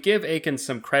 So we give Aiken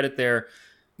some credit there.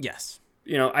 Yes.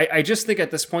 I just think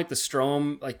at this point, the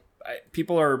Strome,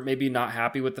 people are maybe not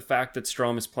happy with the fact that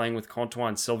Strome is playing with Comtois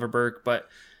and Silverberg, but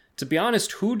to be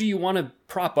honest, who do you want to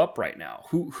prop up right now?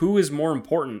 Who is more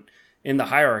important in the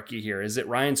hierarchy here? Is it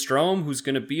Ryan Strome, who's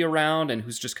going to be around and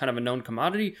who's just kind of a known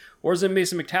commodity? Or is it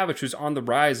Mason McTavish, who's on the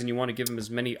rise and you want to give him as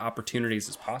many opportunities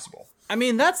as possible? I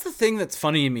mean, that's the thing that's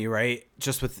funny to me, right?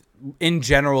 Just with, in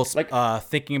general,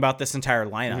 thinking about this entire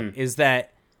lineup, is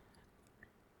that,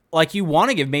 you want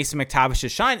to give Mason McTavish a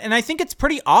shine. And I think it's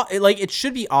pretty, it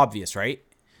should be obvious, right?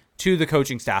 To the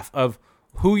coaching staff of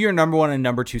who your number 1 and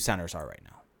number 2 centers are right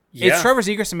now. Yeah. It's Trevor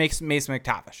Zegras and Mason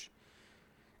McTavish.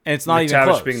 And it's not even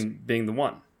close. being the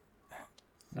one.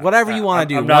 Whatever you want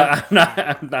to do.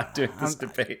 I'm not doing this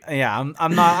debate. Yeah,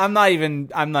 I'm not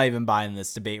even buying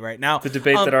this debate right now. The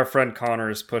debate that our friend Connor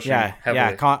is pushing heavily.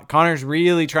 Yeah, Connor's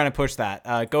really trying to push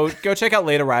that. Go check out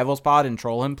Later Rivals Pod and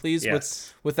troll him, please.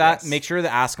 Yes. With that, yes. Make sure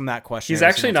to ask him that question. He's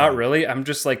actually not really. I'm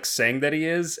just saying that he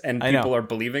is, and people are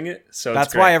believing it. So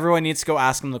that's why everyone needs to go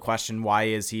ask him the question: Why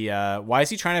is he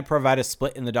trying to provide a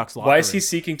split in the Ducks locker room? Why is he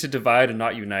seeking to divide and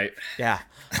not unite? Yeah.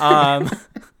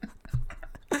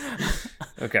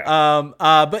 Okay.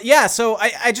 But yeah, so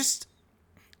I just,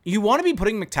 you want to be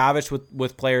putting McTavish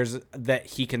with players that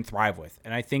he can thrive with.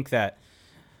 And I think that,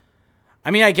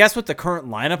 I guess with the current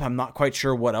lineup, I'm not quite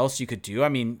sure what else you could do.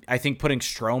 I think putting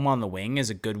Strome on the wing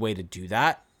is a good way to do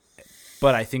that.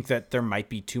 But I think that there might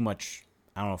be too much,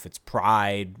 I don't know if it's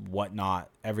pride, whatnot,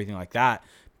 everything like that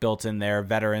built in there.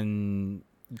 Veteran,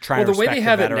 trying to respect the way they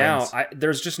have veterans. It now,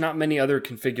 there's just not many other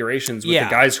configurations with the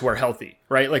guys who are healthy,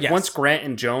 right? Once Grant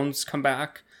and Jones come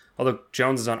back, although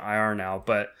Jones is on IR now,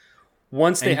 but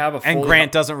once they have a fully... And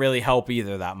Grant doesn't really help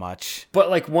either that much.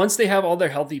 But once they have all their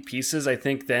healthy pieces, I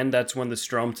think then that's when the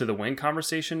Strome to the wing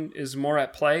conversation is more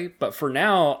at play. But for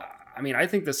now, I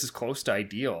think this is close to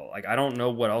ideal. I don't know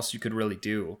what else you could really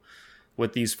do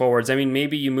with these forwards.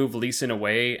 Maybe you move Leeson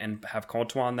away and have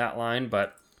Comtois on that line,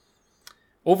 but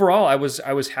overall, I was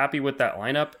happy with that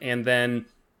lineup. And then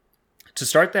to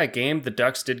start that game, the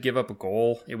Ducks did give up a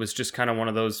goal. It was just kind of one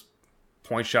of those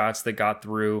point shots that got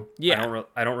through. Yeah.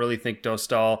 I don't really think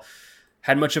Dostal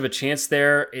had much of a chance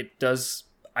there.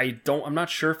 I'm not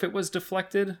sure if it was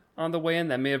deflected on the way in.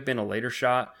 That may have been a later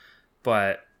shot,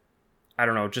 but I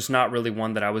don't know, just not really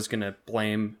one that I was going to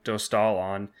blame Dostal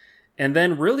on. And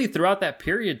then really throughout that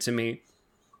period, to me,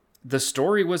 the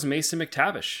story was Mason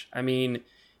McTavish.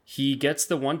 He gets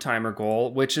the one-timer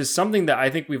goal, which is something that I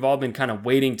think we've all been kind of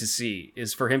waiting to see,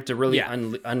 is for him to really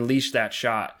unleash that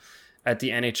shot at the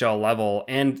NHL level.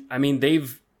 And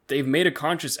they've made a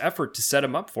conscious effort to set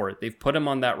him up for it. They've put him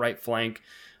on that right flank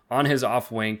on his off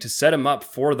wing to set him up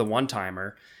for the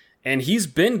one-timer. And he's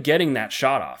been getting that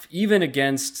shot off, even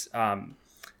against LA.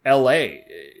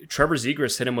 Trevor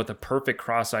Zegras hit him with a perfect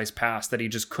cross-ice pass that he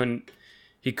just couldn't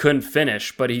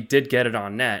finish, but he did get it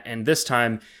on net. And this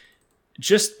time,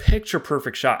 just picture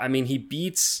perfect shot. He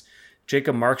beats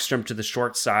Jacob Markstrom to the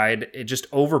short side. It just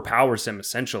overpowers him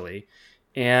essentially.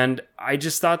 And I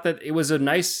just thought that it was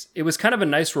kind of a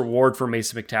nice reward for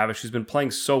Mason McTavish, who's been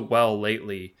playing so well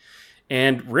lately.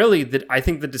 And really, I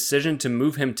think the decision to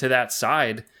move him to that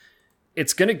side,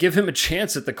 it's going to give him a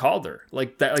chance at the Calder.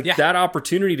 That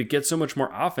opportunity to get so much more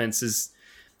offense is,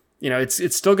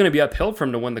 it's still going to be uphill for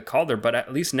him to win the Calder, but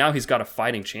at least now he's got a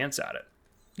fighting chance at it.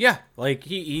 Yeah,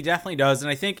 he definitely does. And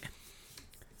I think,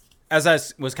 as I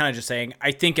was kind of just saying,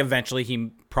 I think eventually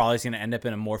he probably is going to end up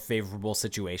in a more favorable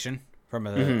situation from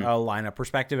a lineup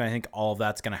perspective. And I think all of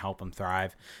that's going to help him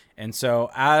thrive. And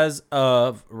so as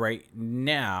of right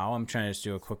now, I'm trying to just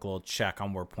do a quick little check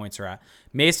on where points are at.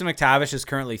 Mason McTavish is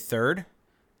currently third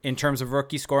in terms of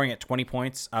rookie scoring at 20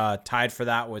 points, tied for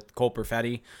that with Cole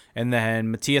Perfetti. And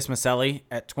then Matthias Maselli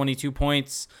at 22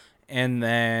 points. And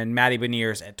then Matty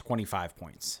Beniers at 25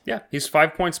 points. Yeah, he's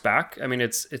 5 points back.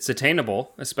 It's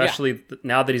attainable, especially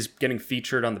now that he's getting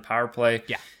featured on the power play.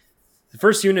 Yeah. The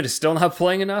first unit is still not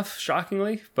playing enough,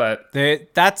 shockingly, but...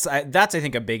 That's I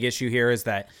think, a big issue here is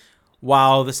that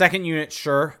while the second unit,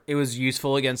 sure, it was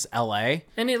useful against LA.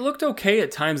 And it looked okay at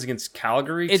times against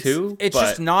Calgary, too. It's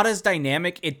just not as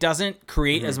dynamic. It doesn't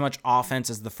create as much offense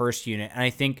as the first unit. And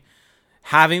I think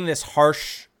having this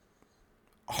harsh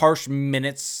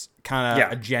minutes kind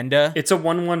of agenda. It's a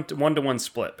 1-1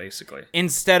 split, basically.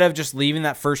 Instead of just leaving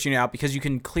that first unit out, because you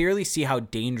can clearly see how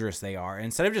dangerous they are.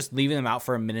 Instead of just leaving them out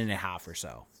for a minute and a half or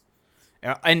so.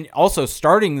 And also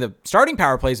starting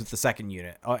power plays with the second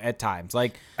unit at times.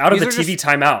 Like out of the TV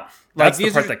timeout. That's the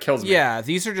part that kills me. Yeah,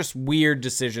 these are just weird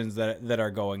decisions that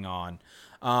are going on.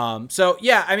 So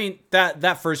yeah, I mean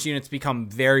that first unit's become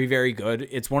very, very good.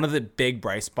 It's one of the big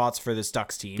bright spots for this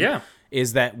Ducks team. Yeah.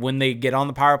 Is that when they get on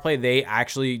the power play, they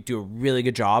actually do a really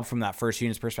good job from that first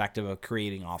unit's perspective of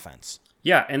creating offense.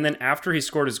 Yeah, and then after he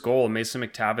scored his goal, Mason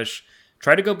McTavish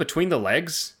tried to go between the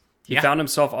legs. He found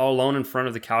himself all alone in front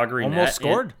of the Calgary net. Almost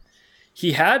scored.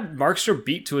 He had Markstrom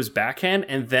beat to his backhand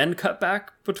and then cut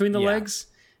back between the legs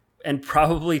and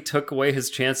probably took away his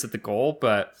chance at the goal.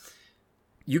 But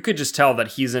you could just tell that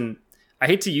he's in... I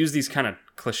hate to use these kind of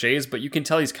cliches, but you can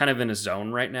tell he's kind of in a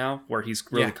zone right now where he's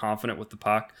really confident with the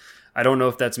puck. I don't know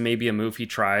if that's maybe a move he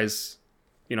tries,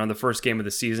 in the first game of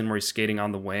the season where he's skating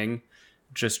on the wing,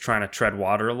 just trying to tread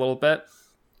water a little bit.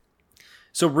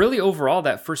 So really, overall,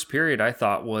 that first period I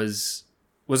thought was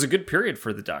a good period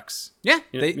for the Ducks. Yeah,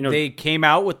 they came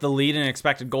out with the lead in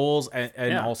expected goals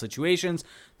in all situations.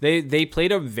 They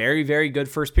played a very, very good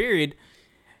first period,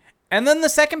 and then the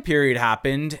second period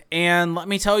happened. And let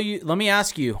me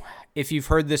ask you if you've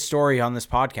heard this story on this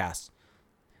podcast.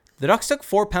 The Ducks took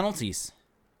 4 penalties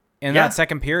in that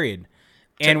second period,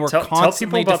 and we're constantly tell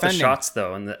people about defending. the shots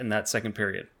though in that second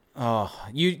period. Oh,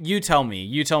 you tell me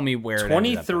where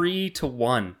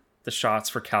 23-1 the shots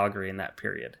for Calgary in that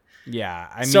period. Yeah,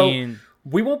 I mean,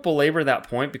 we won't belabor that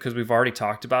point because we've already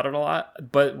talked about it a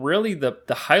lot. But really, the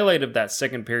highlight of that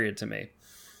second period to me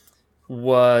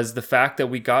was the fact that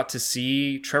we got to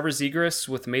see Trevor Zegras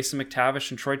with Mason McTavish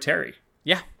and Troy Terry.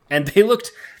 Yeah, and they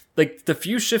looked like the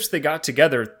few shifts they got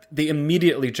together, they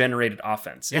immediately generated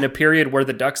offense in a period where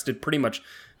the Ducks did pretty much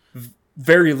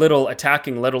very little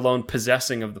attacking, let alone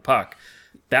possessing of the puck.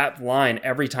 That line,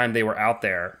 every time they were out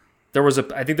there,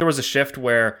 I think there was a shift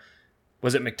where,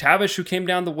 was it McTavish who came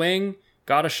down the wing,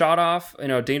 got a shot off,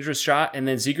 a dangerous shot, and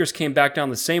then Zegras came back down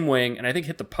the same wing and I think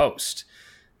hit the post.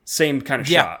 Same kind of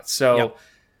shot. So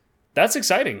that's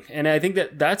exciting. And I think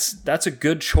that's a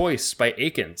good choice by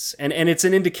Eakins. And it's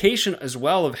an indication as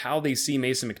well of how they see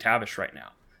Mason McTavish right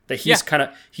now. That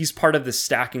he's part of the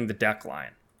stacking the deck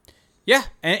line. Yeah,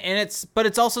 and it's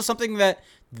also something that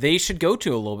they should go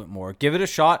to a little bit more. Give it a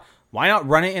shot. Why not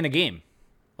run it in a game?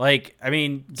 Like, I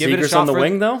mean, give Zegras it a shot on the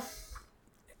wing though.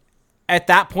 At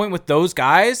that point with those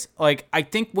guys, like I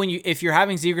think if you're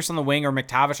having Zegras on the wing or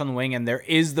McTavish on the wing, and there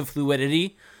is the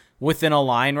fluidity within a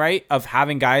line, right, of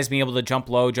having guys being able to jump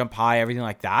low, jump high, everything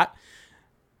like that.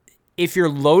 If you're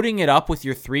loading it up with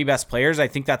your 3 best players, I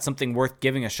think that's something worth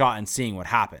giving a shot and seeing what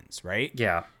happens, right?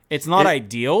 Yeah. It's not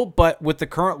ideal, but with the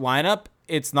current lineup,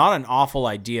 it's not an awful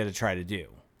idea to try to do.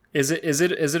 Is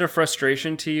it a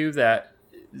frustration to you that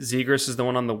Zegras is the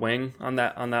one on the wing on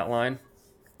that line?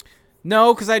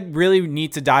 No, because I'd really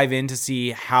need to dive in to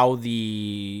see how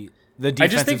the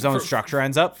defensive zone structure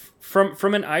ends up.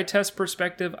 From an eye test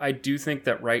perspective, I do think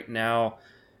that right now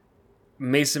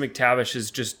Mason McTavish is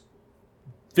just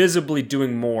visibly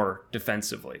doing more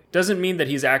defensively. Doesn't mean that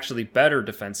he's actually better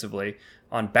defensively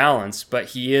on balance, but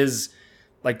he is,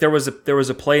 like, there was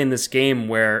a play in this game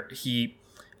where I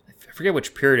forget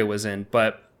which period it was in,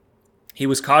 but he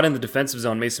was caught in the defensive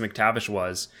zone, Mason McTavish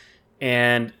was,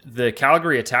 and the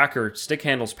Calgary attacker stick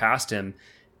handles past him,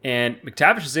 and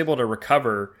McTavish is able to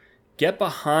recover, get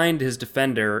behind his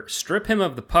defender, strip him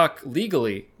of the puck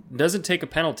legally, doesn't take a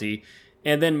penalty,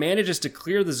 and then manages to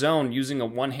clear the zone using a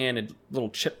one-handed little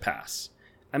chip pass.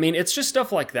 I mean, it's just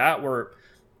stuff like that where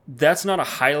that's not a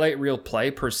highlight reel play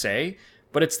per se,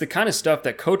 but it's the kind of stuff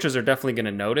that coaches are definitely going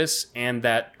to notice, and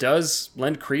that does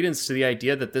lend credence to the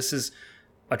idea that this is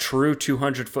a true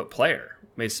 200-foot player,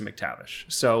 Mason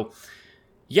McTavish. So,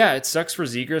 yeah, it sucks for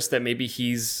Zegras that maybe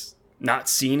he's not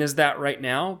seen as that right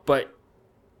now, but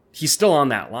he's still on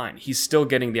that line. He's still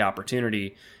getting the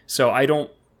opportunity. So I don't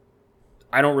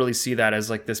really see that as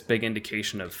like this big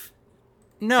indication of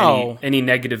any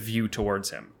negative view towards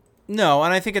him. No,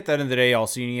 and I think at the end of the day,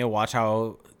 also you need to watch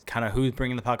how kind of who's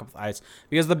bringing the puck up the ice,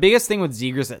 because the biggest thing with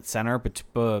Zegras at center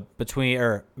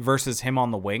versus him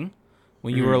on the wing,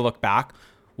 when you were to look back,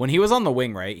 when he was on the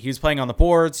wing, right, he was playing on the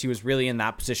boards. He was really in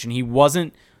that position. He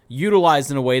wasn't utilized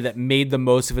in a way that made the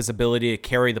most of his ability to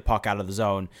carry the puck out of the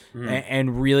zone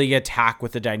and really attack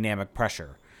with the dynamic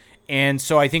pressure. And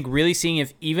so I think really seeing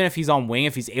even if he's on wing,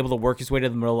 if he's able to work his way to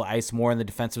the middle of the ice more in the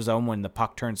defensive zone when the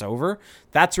puck turns over,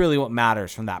 that's really what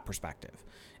matters from that perspective.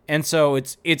 And so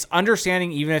it's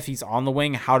understanding, even if he's on the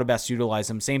wing, how to best utilize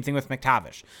him. Same thing with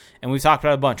McTavish. And we've talked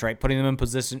about it a bunch, right? Putting them in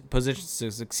positions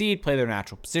to succeed, play their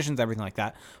natural positions, everything like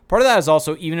that. Part of that is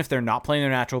also, even if they're not playing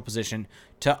their natural position,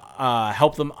 to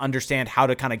help them understand how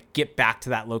to kind of get back to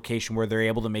that location where they're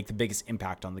able to make the biggest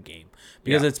impact on the game.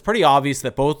 Because it's pretty obvious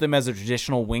that both of them as a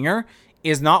traditional winger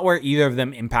is not where either of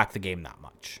them impact the game that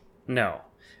much. No.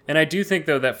 And I do think,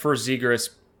 though, that for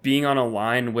Zegras, being on a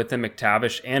line with a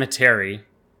McTavish and a Terry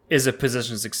is a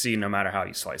position to succeed no matter how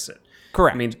you slice it.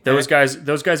 Correct. I mean, those guys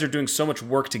are doing so much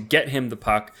work to get him the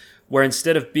puck, where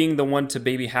instead of being the one to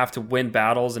maybe have to win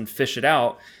battles and fish it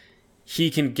out, he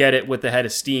can get it with the head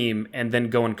of steam and then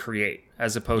go and create,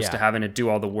 as opposed to having to do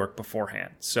all the work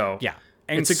beforehand. So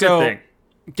and it's a good thing.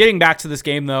 Getting back to this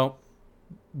game, though,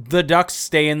 the Ducks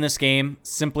stay in this game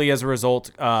simply as a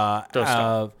result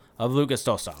of Lucas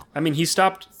Dostal. I mean, he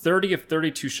stopped 30 of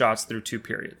 32 shots through 2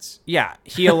 periods. Yeah,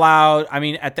 he allowed,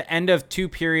 at the end of 2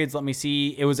 periods, let me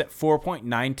see, it was at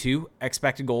 4.92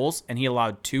 expected goals, and he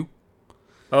allowed 2.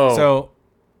 Oh, so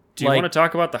do you want to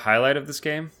talk about the highlight of this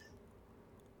game?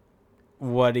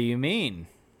 What do you mean?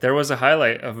 There was a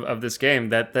highlight of this game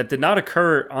that did not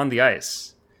occur on the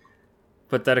ice,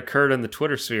 but that occurred in the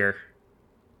Twitter sphere.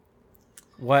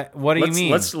 What do you mean?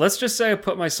 Let's just say I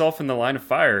put myself in the line of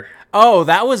fire. Oh,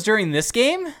 that was during this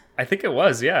game? I think it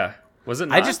was, yeah. Was it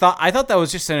not? I thought that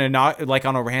was just on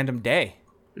a random day.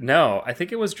 No, I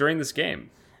think it was during this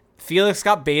game. Felix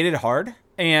got baited hard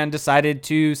and decided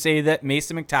to say that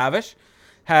Mason McTavish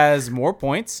has more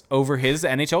points over his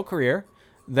NHL career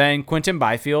than Quinton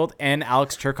Byfield and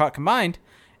Alex Turcotte combined.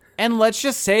 And let's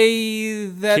just say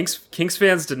that Kings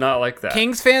fans did not like that.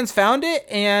 Kings fans found it,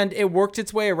 and it worked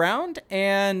its way around,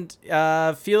 and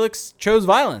Felix chose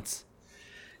violence.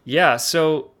 Yeah,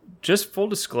 so just full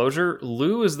disclosure,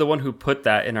 Lou is the one who put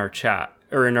that in our chat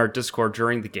or in our Discord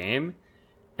during the game.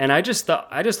 And I just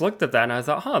looked at that and I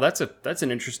thought, that's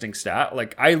an interesting stat.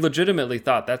 Like, I legitimately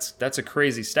thought that's a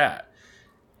crazy stat.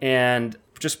 And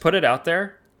just put it out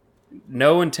there.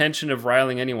 No intention of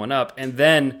riling anyone up. And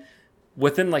then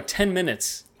within like 10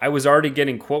 minutes, I was already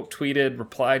getting quote tweeted,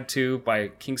 replied to by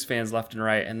Kings fans left and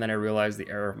right, and then I realized the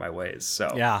error of my ways.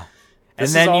 So yeah,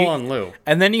 this is all on Lou.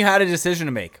 And then you had a decision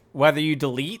to make, whether you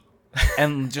delete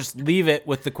and just leave it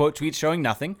with the quote tweet showing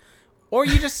nothing, or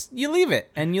you leave it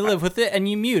and you live with it and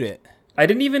you mute it. I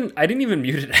didn't even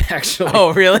mute it, actually.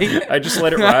 Oh, really? I just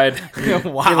let it ride.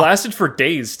 Wow. It lasted for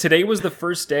days. Today was the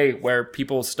first day where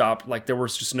people stopped. Like, there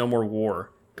was just no more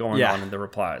war going on in the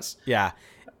replies. Yeah.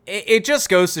 It just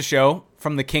goes to show,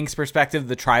 from the Kings' perspective,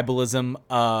 the tribalism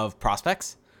of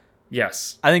prospects.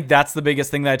 Yes. I think that's the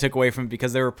biggest thing that I took away from it,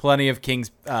 because there were plenty of Kings...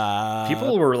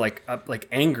 people were like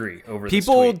angry over this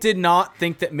People tweet. did not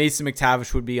think that Mason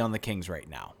McTavish would be on the Kings right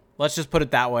now. Let's just put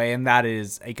it that way, and that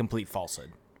is a complete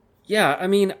falsehood. Yeah, I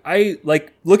mean,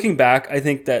 looking back, I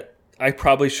think that I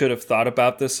probably should have thought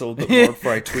about this a little bit more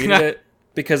before I tweeted it,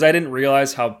 because I didn't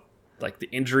realize how the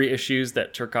injury issues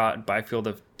that Turcotte and Byfield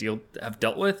have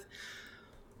dealt with.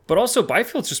 But also,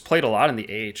 Byfield's just played a lot in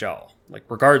the AHL,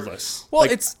 regardless. Well,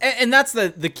 and that's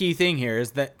the key thing here,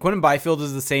 is that Quinton Byfield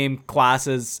is the same class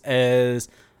as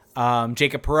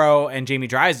Jacob Perreault and Jamie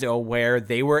Drysdale, where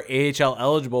they were AHL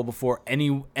eligible before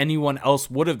anyone else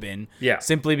would have been,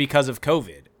 simply because of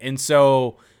COVID. And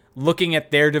so looking at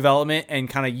their development and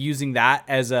kind of using that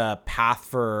as a path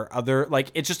for other,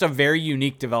 it's just a very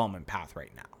unique development path right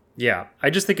now. Yeah,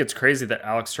 I just think it's crazy that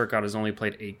Alex Turcotte has only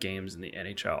played 8 games in the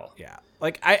NHL. Yeah,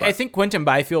 I think Quinton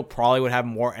Byfield probably would have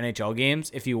more NHL games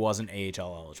if he wasn't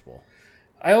AHL eligible.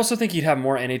 I also think he'd have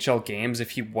more NHL games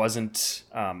if he wasn't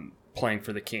playing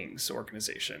for the Kings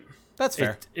organization. That's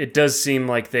fair. It does seem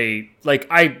like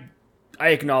I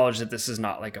acknowledge that this is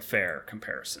not a fair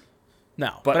comparison.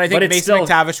 No, but I think Mason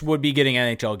McTavish would be getting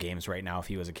NHL games right now if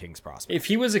he was a Kings prospect. If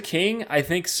he was a King, I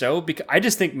think so, because I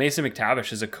just think Mason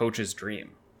McTavish is a coach's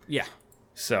dream. Yeah.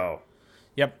 So.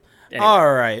 Yep. Anyway,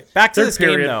 all right. Back to this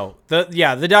game, though.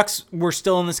 The Ducks were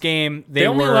still in this game. They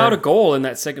only allowed a goal in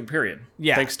that second period.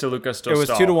 Yeah. Thanks to Lucas Dostal. It was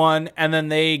 2-1, and then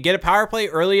they get a power play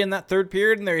early in that third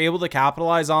period, and they're able to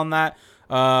capitalize on that.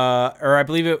 Or I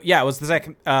believe it was the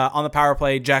second on the power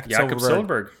play. Jakob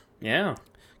Silfverberg. Yeah.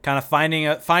 Kind of finding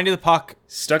the puck.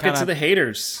 Stuck it to the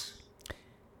haters.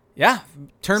 Yeah.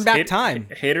 Turn back time.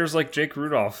 Haters like Jake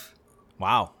Rudolph.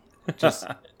 Wow. Just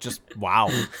wow.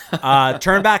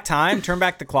 Turn back time, turn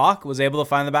back the clock, was able to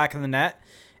find the back of the net.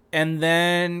 And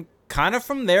then kind of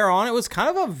from there on, it was kind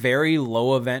of a very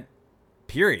low event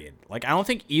period. I don't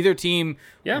think either team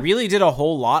really did a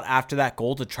whole lot after that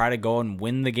goal to try to go and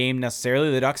win the game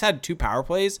necessarily. The Ducks had 2 power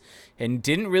plays and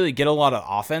didn't really get a lot of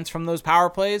offense from those power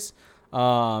plays.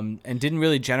 and didn't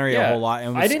really generate a whole lot.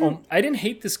 And I didn't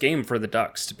hate this game for the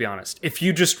Ducks, to be honest. If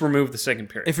you just remove the second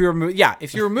period, if you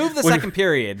remove the second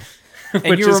period,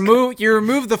 and you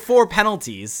remove the 4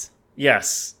 penalties.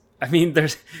 Yes. I mean,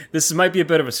 this might be a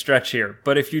bit of a stretch here,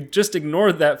 but if you just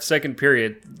ignore that second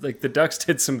period, like the Ducks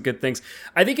did some good things.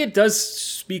 I think it does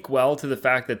speak well to the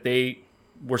fact that they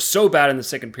were so bad in the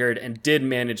second period and did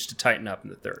manage to tighten up in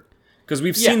the third, because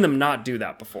we've seen them not do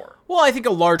that before. Well, I think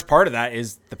a large part of that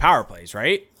is the power plays,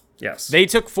 right? Yes. They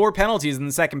took 4 penalties in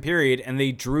the second period and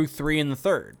they drew 3 in the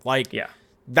third.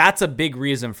 That's a big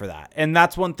reason for that. And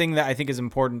that's one thing that I think is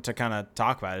important to kind of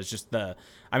talk about is just the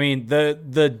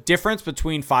difference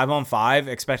between 5-on-5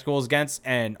 expected goals against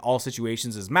and all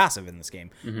situations is massive in this game.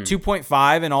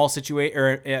 2.5 in all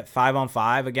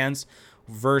 5-on-5 against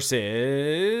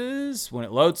versus when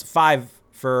it loads 5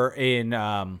 for in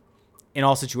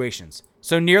all situations.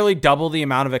 So nearly double the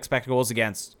amount of expected goals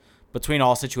against between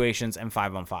all situations and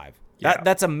 5-on-5.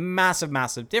 That's a massive,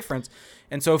 massive difference.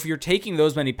 And so if you're taking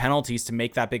those many penalties to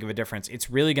make that big of a difference, it's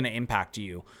really going to impact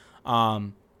you.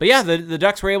 But yeah, the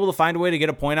Ducks were able to find a way to get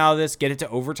a point out of this, get it to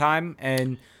overtime.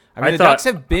 And the Ducks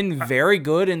have been very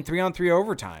good in 3-on-3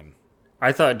 overtime.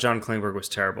 I thought John Klingberg was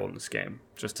terrible in this game,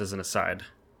 just as an aside.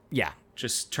 Yeah.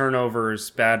 Just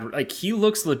turnovers, bad. Like, he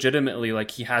looks legitimately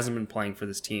like he hasn't been playing for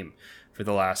this team for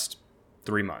the last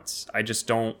 3 months. I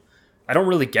don't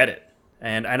really get it.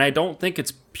 And I don't think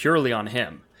it's purely on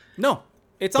him. No.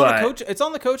 It's on the coach. It's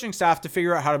on the coaching staff to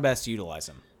figure out how to best utilize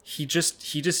him. He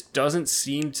just doesn't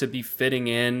seem to be fitting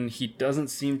in. He doesn't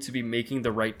seem to be making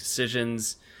the right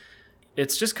decisions.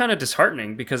 It's just kind of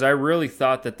disheartening because I really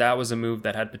thought that was a move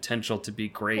that had potential to be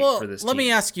great for this team. Let me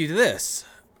ask you this.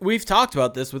 We've talked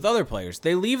about this with other players.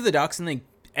 They leave the Ducks and they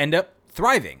end up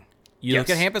thriving. You look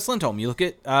at Hampus Lindholm. You look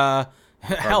at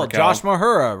Josh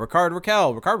Mahura, Rickard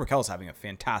Rakell. Rickard Rakell's having a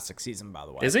fantastic season, by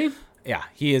the way. Is he? Yeah,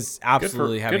 he is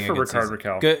absolutely having a good season. Good for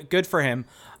Rickard Rakell. Good for him.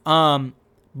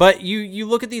 But you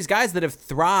look at these guys that have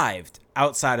thrived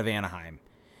outside of Anaheim,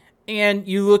 and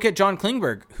you look at John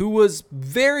Klingberg, who was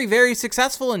very, very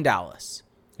successful in Dallas.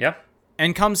 Yeah.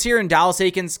 And comes here, and Dallas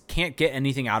Eakins can't get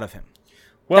anything out of him.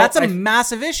 Well, that's a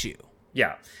massive issue.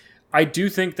 Yeah. I do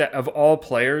think that of all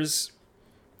players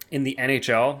in the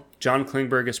NHL, John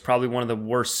Klingberg is probably one of the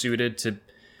worst suited to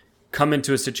come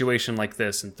into a situation like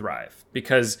this and thrive,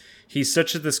 because he's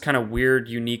such this kind of weird,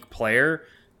 unique player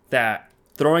that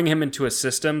throwing him into a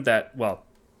system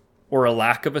or a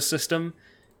lack of a system,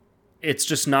 it's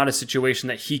just not a situation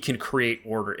that he can create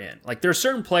order in. Like, there are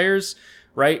certain players,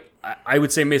 right? I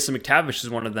would say Mason McTavish is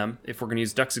one of them, if we're going to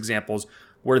use Ducks examples,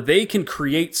 where they can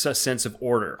create a sense of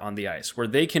order on the ice, where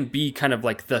they can be kind of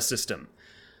like the system.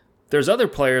 There's other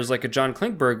players like a John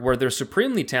Klingberg where they're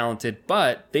supremely talented,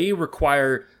 but they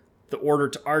require the order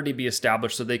to already be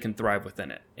established so they can thrive within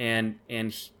it. And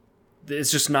it's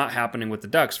just not happening with the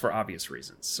Ducks for obvious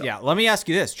reasons. So. Yeah, let me ask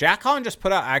you this. Jack Holland just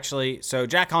put out, so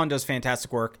Jack Holland does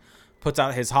fantastic work, puts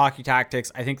out his hockey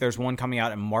tactics. I think there's one coming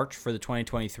out in March for the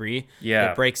 2023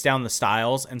 that breaks down the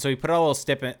styles. And so he put out a little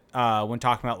snippet when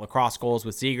talking about lacrosse goals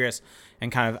with Zegras,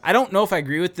 and kind of, I don't know if I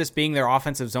agree with this being their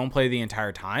offensive zone play the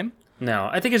entire time. No,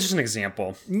 I think it's just an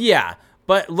example. Yeah,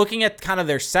 but looking at kind of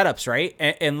their setups, right,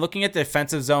 and looking at the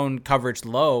defensive zone coverage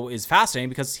low is fascinating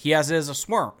because he has it as a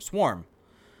swarm.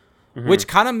 Which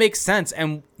kind of makes sense,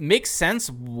 and makes sense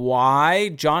why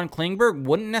John Klingberg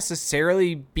wouldn't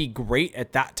necessarily be great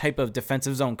at that type of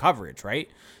defensive zone coverage, right?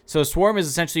 So swarm is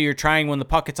essentially you're trying, when the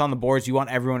puck gets on the boards, you want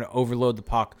everyone to overload the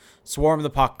puck, swarm the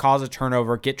puck, cause a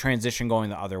turnover, get transition going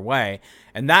the other way.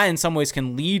 And that in some ways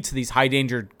can lead to these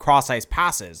high-danger cross-ice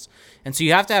passes. And so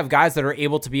you have to have guys that are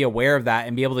able to be aware of that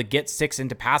and be able to get sticks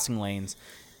into passing lanes.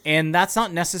 And that's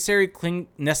not necessarily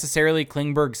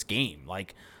Klingberg's game.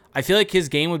 Like, I feel like his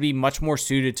game would be much more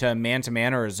suited to a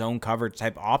man-to-man or a zone coverage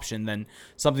type option than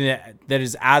something that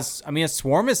is a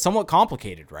swarm is somewhat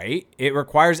complicated, right? It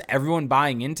requires everyone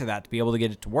buying into that to be able to get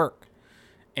it to work.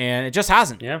 And it just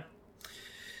hasn't. Yeah.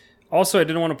 Also, I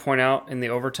did want to point out in the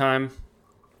overtime,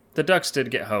 the Ducks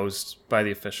did get hosed by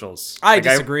the officials. I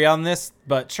disagree on this,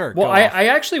 but sure. Well, I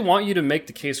actually want you to make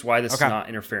the case why this is not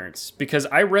interference, because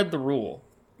I read the rule.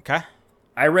 Okay.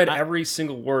 I read every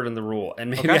single word in the rule,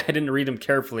 and maybe I didn't read them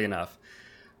carefully enough.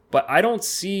 But I don't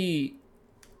see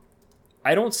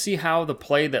how the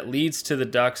play that leads to the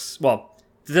Ducks, well,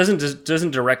 it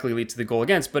doesn't directly lead to the goal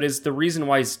against, but is the reason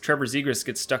why Trevor Zegras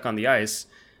gets stuck on the ice,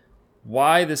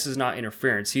 why this is not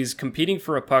interference. He's competing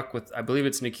for a puck with, I believe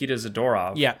it's Nikita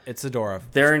Zadorov. Yeah, it's Zadorov.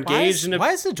 They're engaged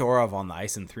why is Zadorov on the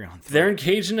ice in 3-on-3? They're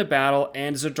engaged in a battle,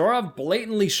 and Zadorov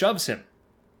blatantly shoves him.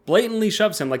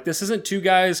 Like, this isn't two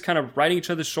guys kind of riding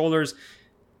each other's shoulders.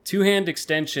 two-hand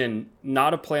extension,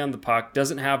 not a play on the puck,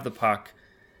 doesn't have the puck,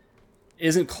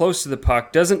 isn't close to the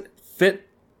puck, doesn't fit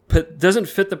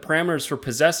the parameters for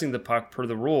possessing the puck per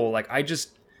the rule. Like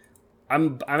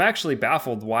I'm actually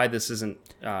baffled why this isn't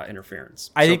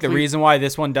interference. I think the reason why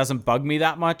this one doesn't bug me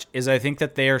that much is I think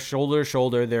that they are shoulder to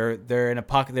shoulder. They're in a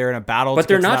puck. They're in a battle. But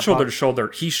they're not shoulder to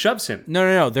shoulder. He shoves him.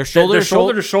 No. They're shoulder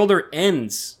to shoulder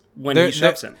ends when he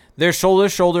shoves him. They're shoulder to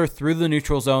shoulder through the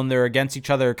neutral zone. They're against each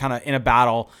other, kind of in a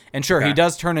battle. And sure, he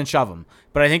does turn and shove him.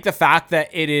 But I think the fact that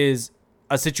it is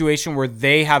a situation where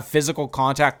they have physical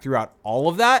contact throughout all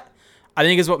of that, I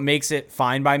think is what makes it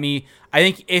fine by me. I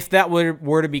think if that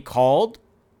were to be called,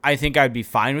 I think I'd be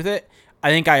fine with it. I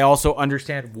think I also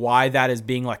understand why that is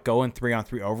being let go in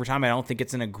 3-on-3 overtime. I don't think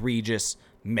it's an egregious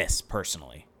miss,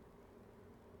 personally.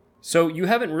 So you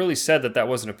haven't really said that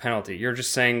wasn't a penalty. You're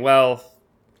just saying, well,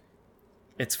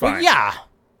 it's fine. Well, yeah.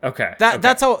 Okay.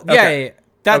 That's how. Yeah. Okay.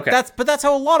 Yeah. That's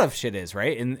how a lot of shit is,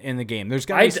 right? In the game, there's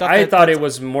gonna be stuff. I thought it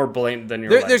was more blatant than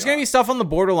you're. There's gonna be stuff on the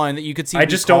borderline that you could see. I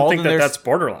just don't think that's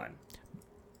borderline.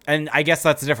 And I guess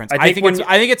that's the difference. I think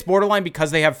it's borderline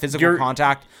because they have physical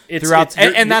contact throughout,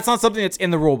 and that's not something that's in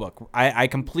the rule book. I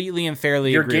completely and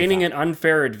fairly you're agree gaining an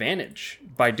unfair advantage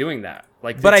by doing that.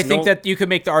 But I think that you could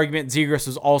make the argument Zegras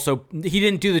was also he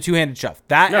didn't do the two-handed shove.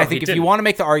 I think if you want to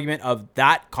make the argument of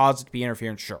that caused it to be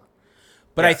interference, sure.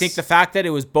 But yes. I think the fact that it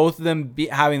was both of them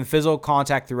having the physical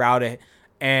contact throughout it,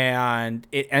 and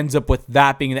it ends up with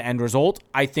that being the end result,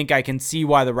 I think I can see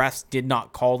why the refs did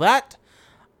not call that.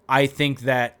 I think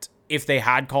that if they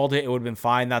had called it, it would have been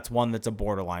fine. That's one that's a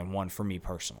borderline one for me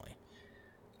personally.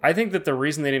 I think that the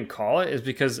reason they didn't call it is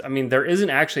because, there isn't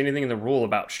actually anything in the rule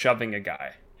about shoving a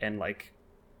guy. And,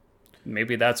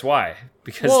 maybe that's why.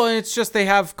 Well, it's just they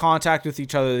have contact with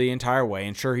each other the entire way.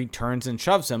 And sure, he turns and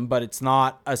shoves him, but it's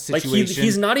not a situation.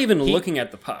 He's not even looking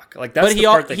at the puck. That's the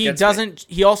part that gets me.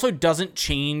 He also doesn't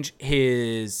change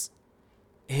his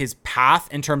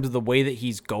path in terms of the way that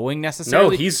he's going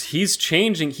necessarily. No, he's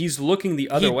changing. He's looking the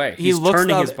other way. He's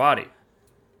turning his body.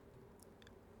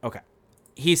 Okay.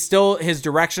 His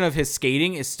direction of his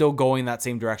skating is still going that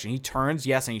same direction. He turns,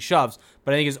 yes, and he shoves,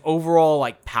 but I think his overall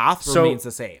path remains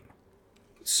the same.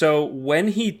 So when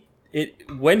he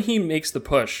makes the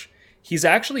push, he's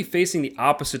actually facing the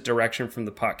opposite direction from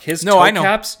the puck. His toe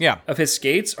caps of his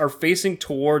skates are facing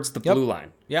towards the blue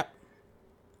line. Yep.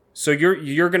 So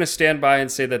you're going to stand by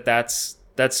and say that's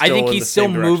still I think in he's the still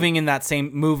same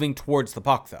moving moving towards the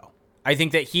puck though. I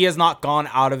think that he has not gone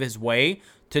out of his way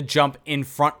to jump in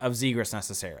front of Zegras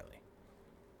necessarily.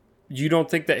 You don't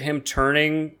think that him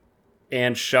turning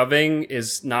and shoving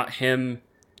is not him?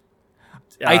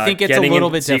 I think it's a little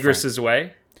bit Zegras' different.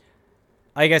 way.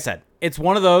 Like I said, it's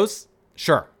one of those.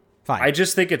 Sure, fine. I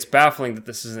just think it's baffling that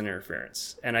this is an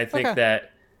interference, and I think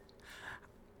that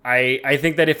I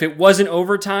think that if it wasn't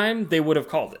overtime, they would have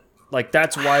called it.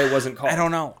 That's why it wasn't called. I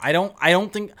don't know. I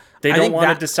don't think they don't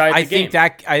want to decide the game.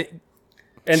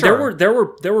 Sure.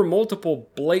 There were multiple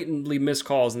blatantly missed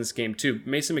calls in this game too.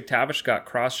 Mason McTavish got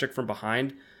cross-checked from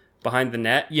behind the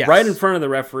net, right in front of the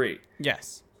referee.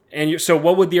 Yes. And so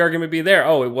what would the argument be there?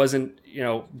 Oh, it wasn't,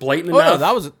 blatant enough.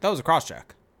 No, that was a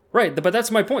cross-check. Right, but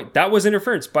that's my point. That was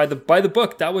interference by the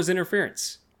book. That was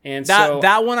interference. And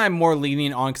that one I'm more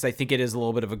leaning on because I think it is a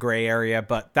little bit of a gray area,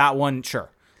 but that one,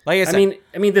 sure. Like I said,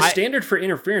 the standard for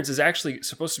interference is actually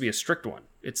supposed to be a strict one.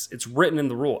 It's written in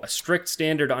the rule. A strict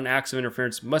standard on acts of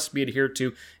interference must be adhered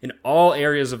to in all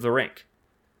areas of the rink.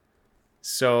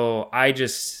 So I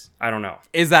don't know.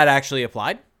 Is that actually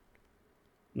applied?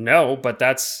 No, but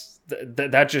that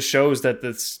just shows that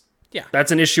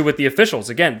that's an issue with the officials.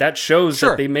 Again, that shows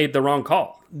that they made the wrong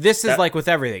call. This is like with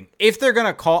everything. If they're going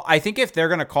to call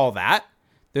that,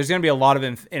 there's going to be a lot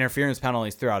of interference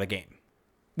penalties throughout a game.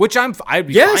 Which I'd be fine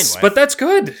with. Yes, but that's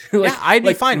good. I'd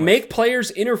be fine with. Make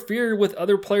players interfere with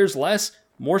other players less,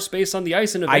 more space on the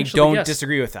ice, and eventually, I don't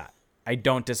disagree with that. I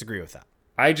don't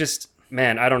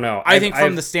know. I think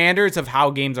from the standards of how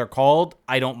games are called,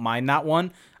 I don't mind that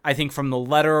one. I think from the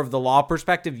letter of the law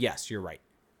perspective, yes, you're right.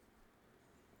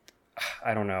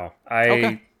 I don't know.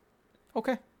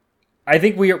 Okay. I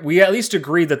think we at least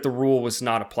agree that the rule was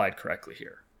not applied correctly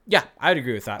here. Yeah, I'd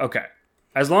agree with that. Okay.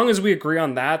 As long as we agree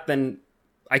on that, then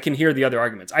I can hear the other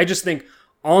arguments. I just think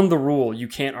on the rule, you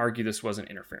can't argue this wasn't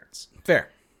interference. Fair.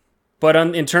 But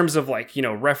in terms of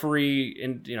referee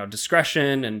and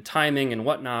discretion and timing and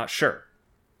whatnot, sure.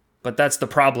 But that's the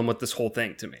problem with this whole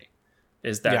thing to me,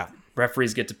 is that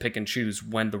referees get to pick and choose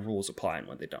when the rules apply and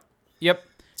when they don't. Yep.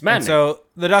 It's maddening. So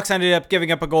the Ducks ended up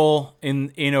giving up a goal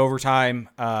in overtime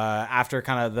after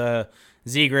kind of the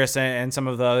Zegras and some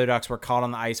of the other Ducks were caught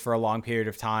on the ice for a long period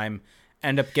of time.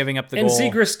 end up giving up the and goal.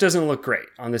 And Zegras doesn't look great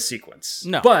on this sequence.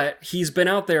 No. But he's been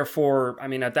out there for, I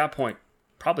mean, at that point,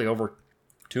 probably over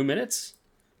 2 minutes,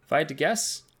 if I had to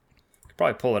guess. Could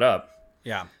probably pull it up.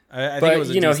 Yeah. I think but, it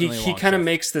was a he kind of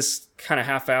makes this kind of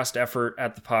half-assed effort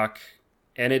at the puck,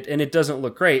 and it doesn't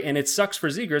look great. And it sucks for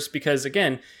Zegras because,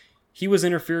 again, he was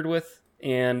interfered with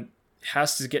and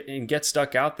has to get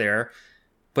stuck out there,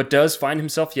 but does find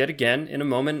himself yet again in a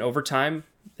moment in overtime,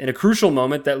 in a crucial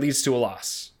moment that leads to a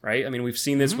loss, right? I mean, we've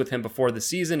seen this with him before the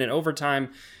season in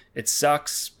overtime. It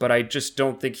sucks, but I just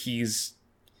don't think he's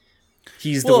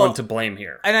the one to blame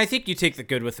here. And I think you take the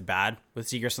good with the bad with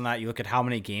Zegras on that. You look at how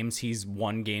many games he's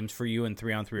won games for you in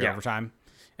 3-on-3 overtime.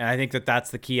 And I think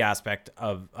that's the key aspect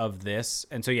of this.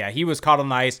 And so, yeah, he was caught on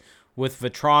the ice with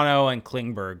Vetrano and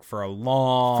Klingberg for a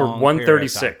long for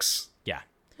 136. Yeah.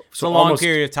 So a long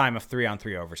period of time of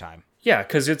 3-on-3 overtime. Yeah,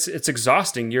 because it's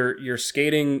exhausting. You're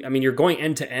skating. I mean, you're going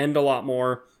end to end a lot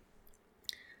more.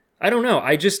 I don't know.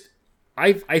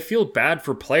 I feel bad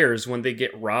for players when they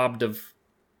get robbed of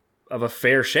a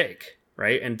fair shake,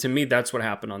 right? And to me, that's what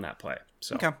happened on that play.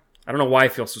 So okay. I don't know why I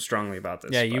feel so strongly about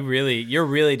this. Yeah, you're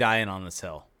really dying on this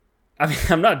hill. I mean,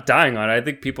 I'm not dying on it. I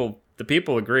think the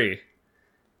people agree.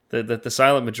 The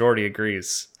silent majority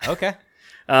agrees. Okay.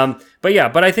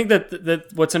 But I think that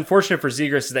what's unfortunate for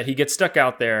Zegras is that he gets stuck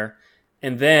out there,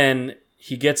 and then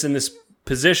he gets in this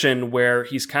position where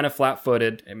he's kind of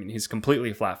flat-footed. I mean, he's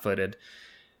completely flat-footed.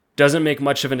 Doesn't make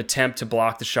much of an attempt to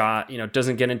block the shot.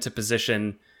 Doesn't get into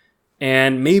position,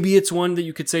 and maybe it's one that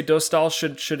you could say Dostal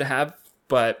should have,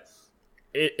 but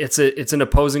it's an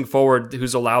opposing forward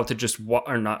who's allowed to just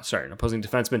an opposing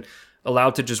defenseman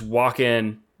allowed to just walk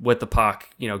in with the puck,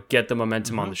 get the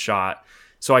momentum on the shot.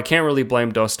 So I can't really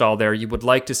blame Dostal there. You would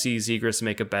like to see Zegras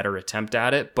make a better attempt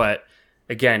at it, but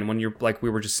again, when you're, like we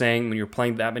were just saying, when you're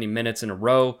playing that many minutes in a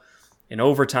row in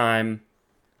overtime,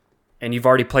 and you've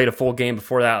already played a full game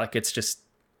before that, like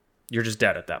you're just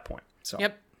dead at that point. So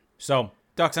yep. So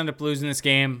Ducks end up losing this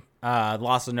game,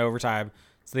 lost in overtime.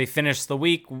 So they finish the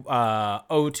week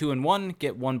 0-2-1,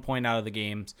 get 1 point out of the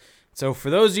games. So for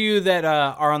those of you that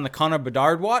are on the Connor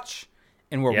Bedard watch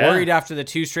and were worried after the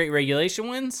 2 straight regulation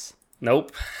wins,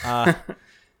 nope.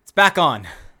 It's back on.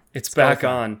 It's back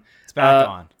on. It's back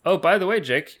on. Oh, by the way,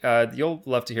 Jake, you'll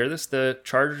love to hear this. The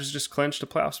Chargers just clinched a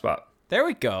playoff spot. There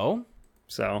we go.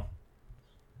 So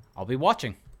I'll be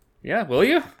watching. Yeah, will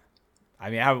you? I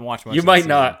mean, I haven't watched much. You might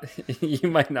not. You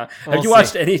might not. Have you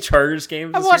watched any Chargers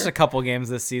games? I've watched a couple games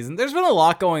this season. There's been a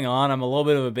lot going on. I'm a little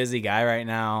bit of a busy guy right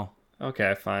now.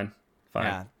 Okay, fine.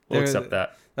 Yeah, we'll accept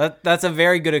that. That's a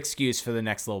very good excuse for the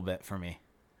next little bit for me.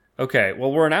 Okay,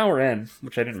 well, we're an hour in,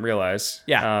 which I didn't realize.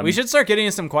 Yeah, we should start getting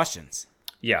into some questions.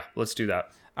 Yeah, let's do that.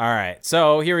 All right,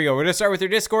 so here we go. We're going to start with your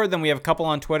Discord, then we have a couple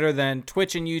on Twitter, then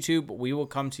Twitch and YouTube. We will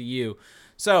come to you.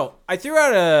 So I threw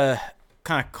out a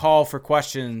kind of call for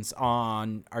questions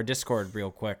on our Discord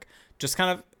real quick. Just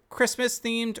kind of Christmas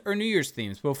themed or New Year's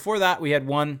themed. Before that, we had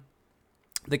one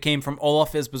that came from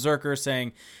Olaf is Berserker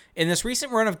saying, in this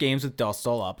recent run of games with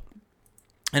Dostal up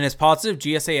and his positive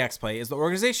GSAX play, is the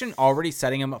organization already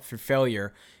setting him up for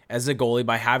failure as a goalie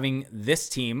by having this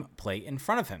team play in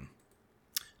front of him?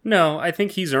 No, I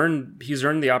think he's earned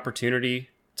the opportunity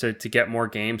to get more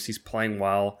games. He's playing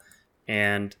well,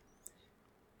 and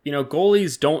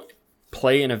goalies don't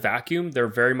play in a vacuum. They're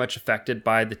very much affected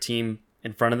by the team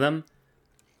in front of them.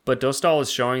 But Dostal is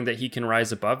showing that he can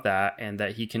rise above that and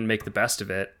that he can make the best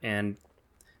of it. And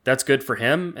that's good for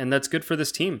him, and that's good for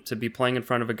this team to be playing in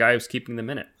front of a guy who's keeping them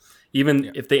in it.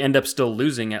 Even if they end up still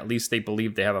losing, at least they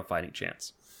believe they have a fighting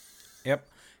chance. Yep.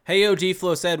 Hey, OG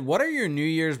Flo said, what are your New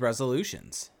Year's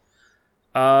resolutions?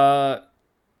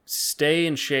 Stay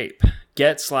in shape.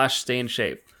 Stay in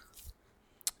shape.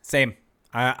 Same.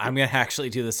 I'm going to actually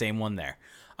do the same one there.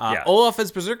 Olaf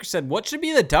as Berserker said, what should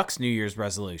be the Ducks' New Year's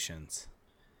resolutions?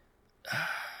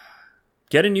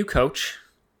 Get a new coach.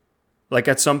 Like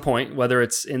at some point, whether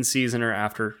it's in season or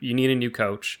after, you need a new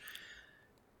coach.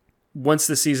 Once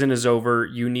the season is over,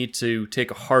 you need to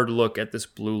take a hard look at this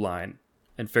blue line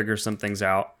and figure some things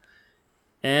out.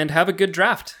 And have a good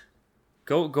draft.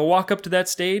 Go walk up to that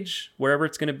stage, wherever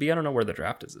it's going to be. I don't know where the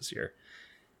draft is this year.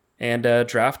 And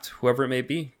draft whoever it may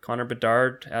be. Connor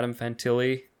Bedard, Adam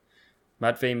Fantilli,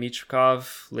 Matvei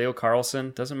Michkov, Leo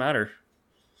Carlson. Doesn't matter.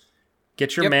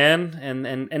 Get your man,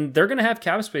 and they're going to have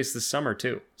cap space this summer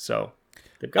too. So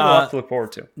they've got a lot to look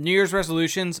forward to. New Year's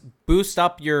resolutions, boost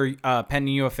up your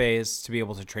pending UFAs to be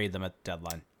able to trade them at the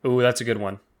deadline. Ooh, that's a good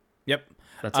one. Yep.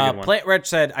 That's a good one. Plant Reg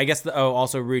said, I guess,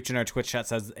 also Rooch in our Twitch chat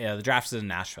says the draft is in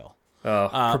Nashville.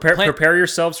 Prepare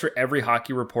yourselves for every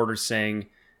hockey reporter saying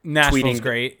Nashville's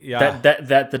great. Yeah.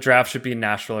 That the draft should be in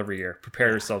Nashville every year. Prepare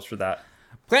yourselves for that.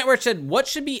 Glantworth said, what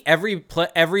should be every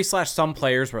 / some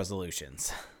players'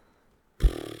 resolutions?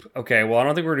 Okay, well, I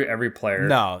don't think we're going to do every player.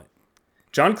 No.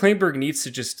 John Klingberg needs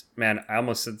to just... Man, I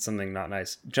almost said something not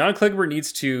nice. John Klingberg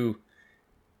needs to...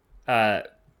 I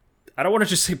don't want to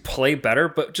just say play better,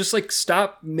 but just like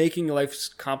stop making life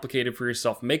complicated for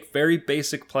yourself. Make very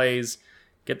basic plays.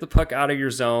 Get the puck out of your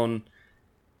zone.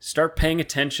 Start paying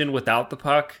attention without the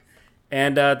puck.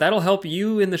 And that'll help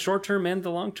you in the short term and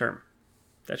the long term.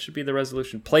 That should be the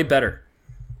resolution. Play better.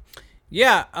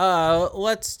 Yeah,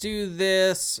 let's do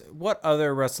this. What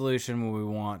other resolution would we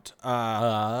want?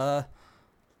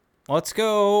 Let's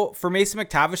go for Mason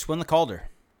McTavish, win the Calder.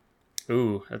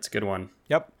 Ooh, that's a good one.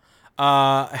 Yep.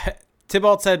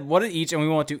 Tybalt said, what did each, and we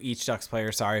won't do each Ducks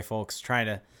player, sorry folks, trying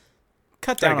to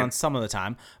cut down on some of the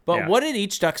time, but yeah. What did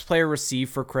each Ducks player receive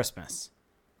for Christmas?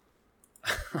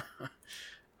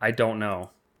 I don't know.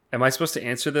 Am I supposed to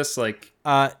answer this like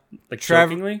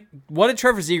jokingly? What did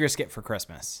Trevor Zegras get for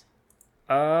Christmas?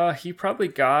 He probably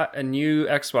got a new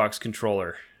Xbox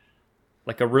controller,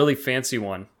 like a really fancy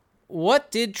one.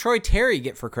 What did Troy Terry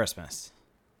get for Christmas?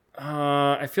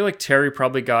 I feel like Terry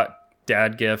probably got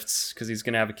dad gifts because he's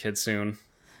gonna have a kid soon.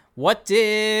 What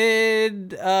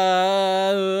did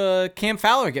Cam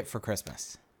Fowler get for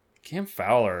Christmas? Cam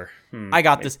Fowler. I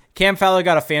got this. Cam Fowler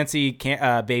got a fancy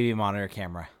baby monitor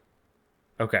camera.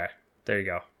 Okay, there you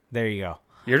go. There you go.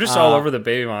 You're just all over the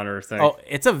baby monitor thing. Oh,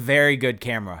 it's a very good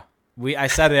camera. I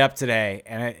set it up today,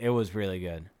 and it was really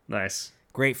good. Nice.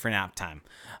 Great for nap time.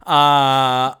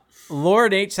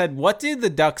 Lord H said, what did the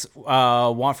Ducks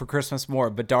want for Christmas more,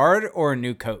 Bedard or a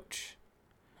new coach?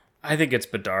 I think it's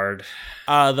Bedard.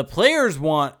 The players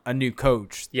want a new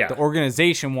coach. Yeah. The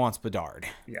organization wants Bedard.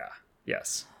 Yeah.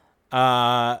 Yes.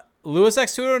 Lewis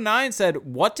X209 said,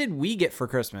 what did we get for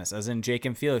Christmas? As in Jake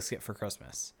and Felix get for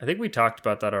Christmas. I think we talked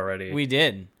about that already. We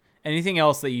did. Anything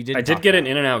else that you didn't? I did get an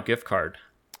In-N-Out gift card.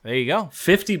 There you go.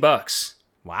 $50.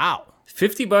 Wow.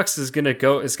 $50 is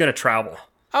gonna travel.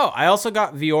 Oh, I also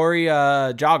got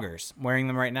Viore joggers. I'm wearing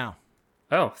them right now.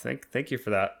 Oh, thank you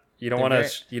for that. You don't want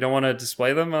to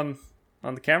display them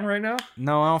on the camera right now?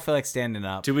 No, I don't feel like standing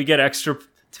up. Do we get extra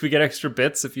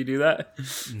bits if you do that?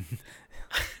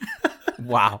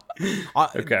 Wow.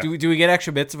 Okay. Do we get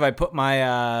extra bits if I put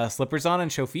my slippers on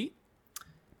and show feet?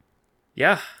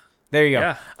 Yeah. There you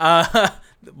go. Yeah.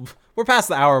 We're past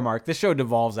the hour mark. This show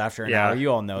devolves after an hour.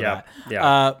 You all know that.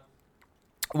 Yeah.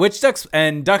 Which Ducks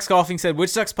and Ducks Golfing said,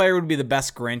 which Ducks player would be the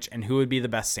best Grinch and who would be the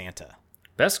best Santa?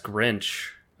 Best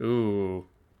Grinch. Ooh.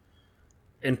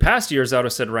 In past years, I would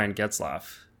have said Ryan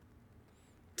Getzlaf.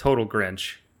 Total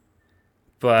Grinch.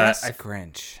 But best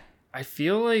Grinch. I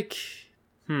feel like,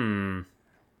 Kevin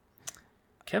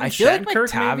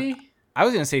Shattenkirk, like maybe? I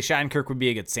was going to say Shattenkirk would be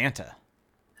a good Santa.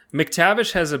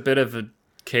 McTavish has a bit of a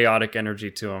chaotic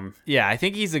energy to him. Yeah, I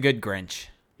think he's a good Grinch.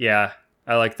 Yeah,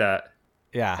 I like that.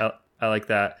 Yeah. I like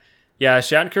that. Yeah,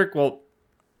 Shattenkirk, well,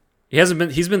 he's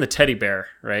been the teddy bear,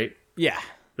 right? Yeah.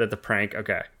 The prank,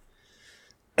 okay.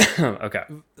 Okay.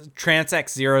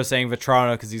 TransX0 saying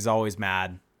Vetrano because he's always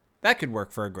mad. That could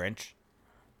work for a Grinch.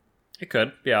 It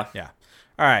could, yeah. Yeah.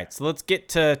 All right, so let's get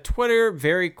to Twitter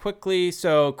very quickly.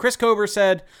 So Chris Kober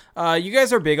said, you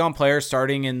guys are big on players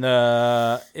starting in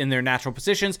their natural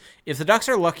positions. If the Ducks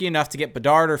are lucky enough to get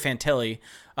Bedard or Fantilli,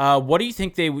 what do you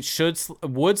think they should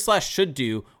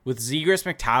do with Zegras,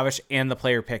 McTavish, and the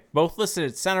player pick? Both listed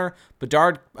at center.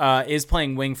 Bedard is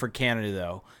playing wing for Canada,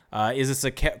 though. Is this a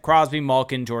Crosby,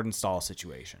 Malkin, Jordan Staal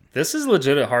situation? This is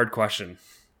legit a hard question.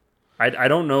 I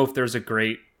don't know if there's a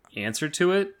great answer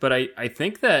to it, but I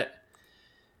think that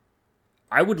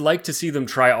I would like to see them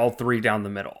try all three down the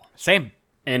middle. Same.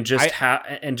 And just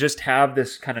have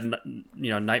this kind of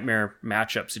nightmare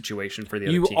matchup situation for the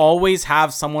other team. You always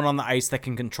have someone on the ice that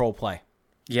can control play.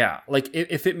 Yeah, like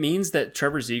if it means that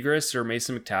Trevor Zegras or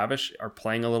Mason McTavish are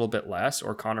playing a little bit less,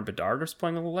 or Connor Bedard is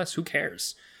playing a little less, who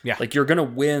cares? Yeah, like you're gonna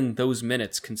win those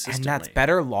minutes consistently, and that's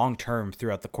better long term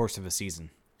throughout the course of a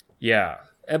season. Yeah,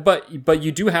 but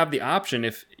you do have the option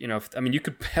if you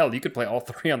could play all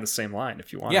three on the same line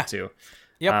if you wanted to.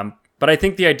 Yep. But I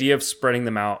think the idea of spreading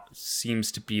them out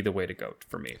seems to be the way to go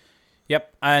for me.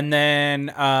 Yep. And then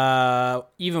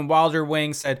even Wilder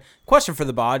Wing said, question for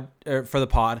the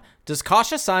pod. Does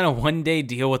Kasha sign a one-day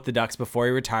deal with the Ducks before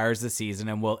he retires this season?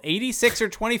 And will 86 or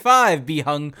 25 be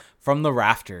hung from the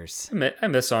rafters? I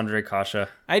miss Andre Kasha.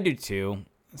 I do too.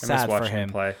 Sad for him.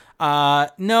 Play.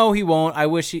 No, he won't. I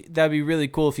wish that'd be really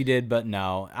cool if he did, but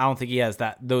no, I don't think he has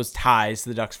those ties to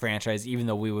the Ducks franchise, even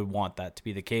though we would want that to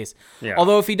be the case. Yeah.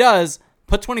 Although if he does,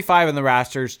 put 25 in the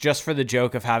rafters just for the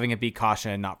joke of having it be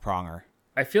Kasha and not Pronger.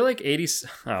 I feel like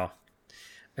 86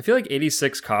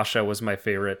 Kasha was my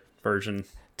favorite version.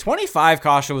 25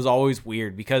 Kasha was always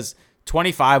weird because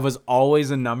 25 was always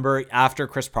a number after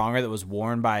Chris Pronger that was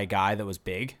worn by a guy that was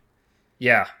big.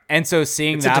 Yeah. And so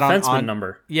seeing it's that a defenseman on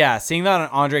number. Yeah, seeing that on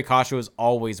Andre Kasha was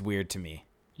always weird to me.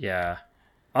 Yeah.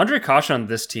 Andre Kasha on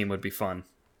this team would be fun.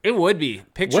 It would be.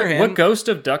 Picture him. What ghost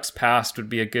of Ducks past would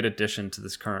be a good addition to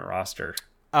this current roster?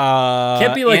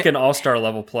 Can't be like an all-star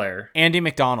level player. Andy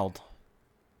McDonald.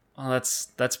 Oh, that's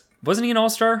wasn't he an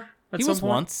all-star at He some was point?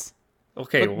 once.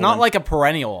 Okay, But not like a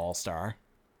perennial all-star.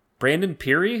 Brandon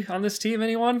Peary on this team,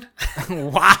 anyone?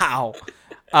 Wow.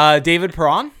 David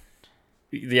Perron?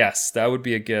 Yes, that would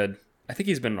be a good. I think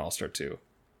he's been an all-star too.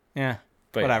 Yeah.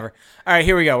 But whatever. All right,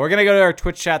 here we go. We're going to go to our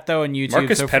Twitch chat, though, and YouTube.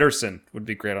 Marcus Pedersen would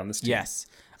be great on this team. Yes.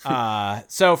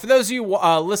 So for those of you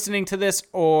listening to this,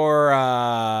 or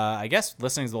I guess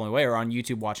listening is the only way, or on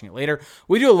YouTube watching it later,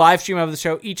 we do a live stream of the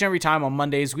show each and every time on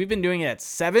Mondays. We've been doing it at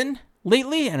 7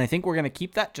 lately, and I think we're going to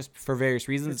keep that just for various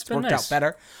reasons. It's worked out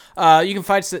better. You can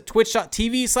find us at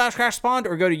twitch.tv/crashspawned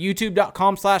or go to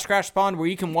youtube.com/crashspawned where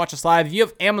you can watch us live. If you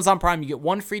have Amazon Prime, you get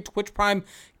one free Twitch Prime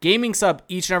gaming sub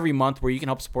each and every month where you can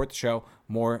help support the show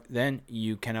more than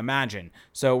you can imagine.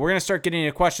 So we're going to start getting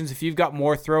into questions. If you've got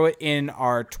more, throw it in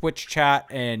our Twitch chat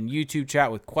and YouTube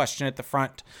chat with question at the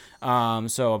front.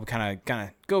 So I'm kind of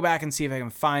gonna go back and see if I can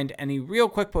find any real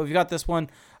quick, but we've got this one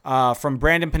from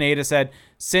Brandon Pineda said,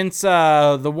 since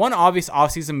the one obvious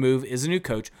offseason move is a new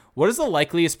coach, what is the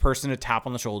likeliest person to tap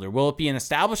on the shoulder? Will it be an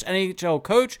established NHL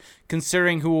coach,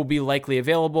 considering who will be likely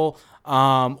available,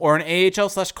 or an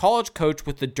AHL/college coach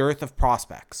with the dearth of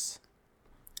prospects?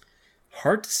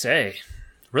 Hard to say.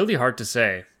 Really hard to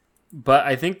say. But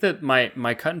I think that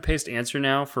my cut and paste answer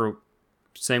now for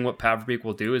saying what Pat Verbeek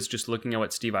will do is just looking at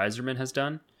what Steve Yzerman has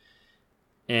done.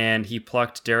 And he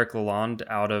plucked Derek Lalonde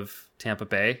out of Tampa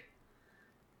Bay.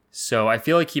 So I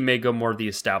feel like he may go more the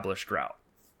established route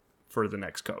for the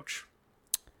next coach.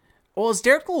 Well, is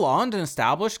Derek Lalonde an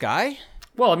established guy?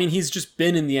 Well, I mean, he's just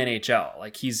been in the NHL.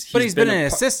 Like he's been an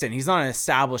assistant. He's not an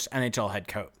established NHL head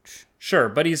coach. Sure,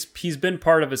 but he's been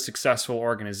part of a successful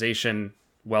organization,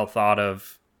 well thought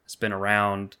of, has been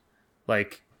around.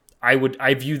 Like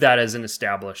I view that as an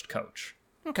established coach.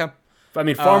 Okay. I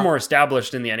mean, far more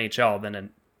established in the NHL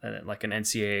than like an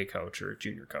NCAA coach or a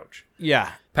junior coach.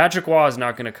 Yeah. Patrick Waugh is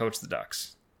not going to coach the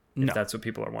Ducks. No. If that's what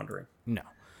people are wondering. No.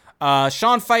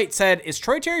 Sean Fight said, is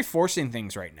Troy Terry forcing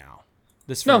things right now?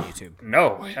 This from YouTube.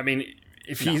 No. I mean,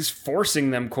 if he's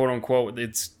forcing them, quote unquote,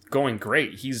 it's going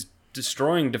great. He's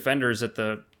destroying defenders at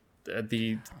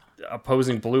the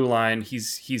opposing blue line.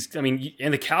 He's I mean,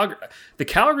 and the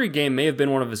Calgary game may have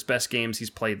been one of his best games he's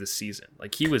played this season.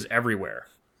 Like he was everywhere.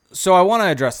 So I want to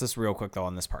address this real quick though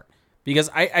on this part, because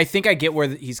I think I get where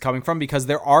he's coming from, because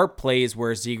there are plays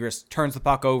where Zegras turns the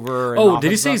puck over. Oh,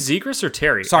 did he say Zegras or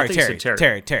Terry? Sorry,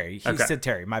 Terry. He said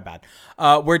Terry. My bad.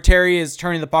 Where Terry is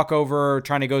turning the puck over,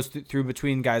 trying to go through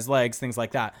between guys' legs, things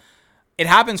like that. It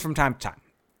happens from time to time.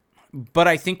 But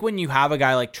I think when you have a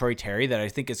guy like Troy Terry that I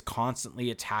think is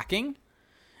constantly attacking,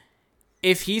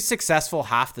 if he's successful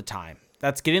half the time,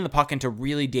 that's getting the puck into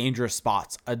really dangerous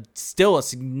spots, still a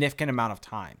significant amount of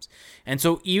times. And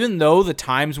so even though the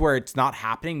times where it's not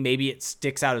happening, maybe it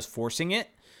sticks out as forcing it,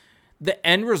 the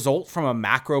end result from a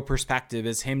macro perspective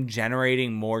is him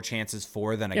generating more chances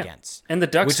for than against. And the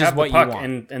Ducks have the puck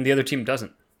and the other team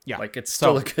doesn't. Yeah. Like it's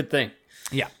still a good thing.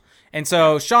 Yeah. And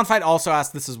so Sean Fight also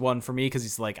asked, this is one for me because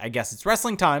he's like, I guess it's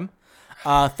wrestling time.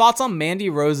 Thoughts on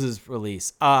Mandy Rose's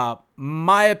release?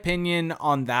 My opinion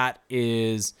on that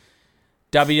is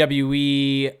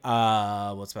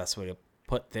WWE, what's the best way to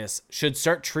put this, should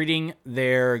start treating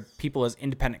their people as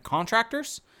independent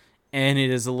contractors. And it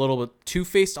is a little bit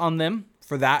two-faced on them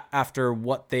for that after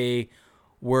what they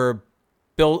were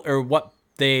built or what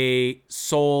they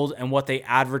sold and what they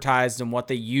advertised and what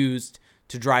they used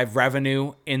to drive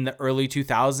revenue in the early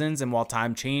 2000s, and while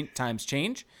times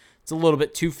change, it's a little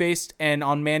bit two-faced. And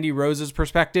on Mandy Rose's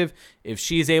perspective, if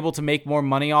she's able to make more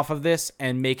money off of this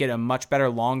and make it a much better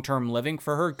long-term living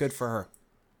for her, good for her.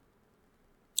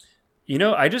 You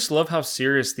know, I just love how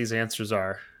serious these answers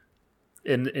are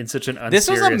in such an unserious... This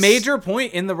was a major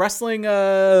point in the wrestling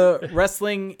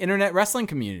internet wrestling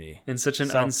community. In such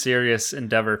an unserious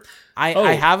endeavor.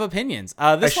 I have opinions.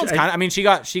 This one's kind of... I mean, she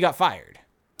got fired.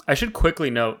 I should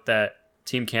quickly note that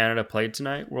Team Canada played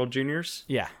tonight, World Juniors.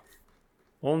 Yeah.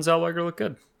 Olin Zellweger looked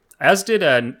good. As did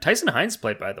Tyson Hines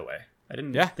played, by the way. I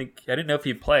didn't know if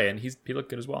he'd play, and he looked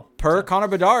good as well. Per Connor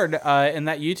Bedard in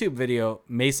that YouTube video,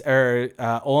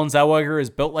 Olin Zellweger is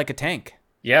built like a tank.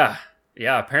 Yeah.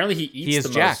 Apparently he eats is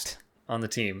the jacked most on the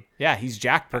team. Yeah, he's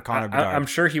jacked per Connor Bedard. I'm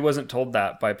sure he wasn't told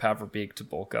that by Pat Verbeek to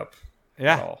bulk up.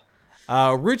 Yeah. At all.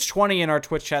 Rooch20 in our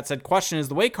Twitch chat said, question, is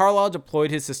the way Carlisle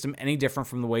deployed his system any different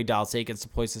from the way Dallas Eakins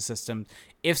deploys his system?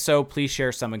 If so, please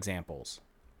share some examples.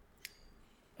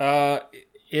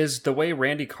 Is the way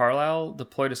Randy Carlisle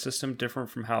deployed a system different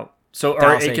from how... So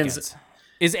Dallas are Eakins...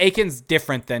 Is Eakins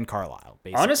different than Carlisle,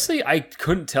 basically? Honestly, I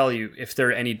couldn't tell you if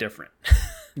they're any different.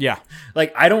 Yeah.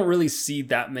 Like, I don't really see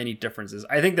that many differences.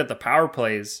 I think that the power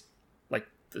plays, like,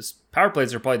 the power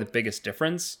plays are probably the biggest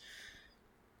difference.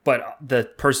 But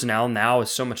the personnel now is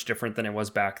so much different than it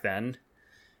was back then.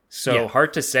 So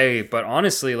hard to say. But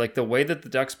honestly, like, the way that the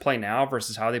Ducks play now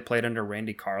versus how they played under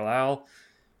Randy Carlisle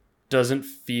doesn't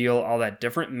feel all that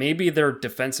different. Maybe their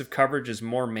defensive coverage is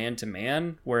more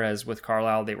man-to-man, whereas with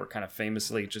Carlisle, they were kind of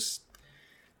famously just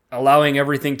allowing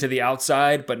everything to the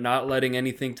outside, but not letting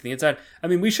anything to the inside. I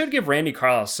mean, we should give Randy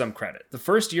Carlisle some credit. The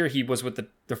first year he was with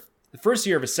the first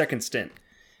year of his second stint,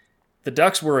 the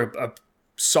Ducks were a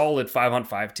solid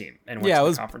 5-on-5 team and went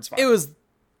to the conference final.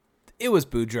 It was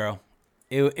Boudreaux.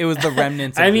 It was the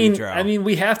remnants of Boudreaux. I mean,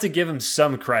 we have to give him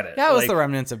some credit. That was the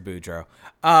remnants of Boudreaux.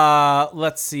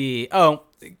 Let's see. Oh,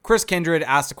 Chris Kindred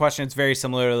asked a question. It's very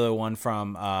similar to the one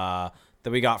from that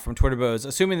we got from Twitter Bows.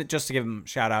 Assuming that, just to give him a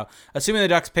shout out, assuming the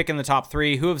Ducks pick in the top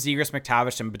 3, who of Zegras,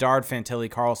 McTavish, and Bedard, Fantilli,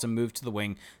 Carlson move to the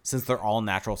wing since they're all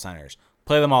natural centers?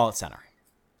 Play them all at center.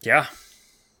 Yeah,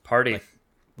 party.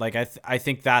 Like I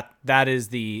think that is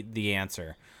the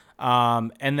answer.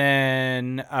 And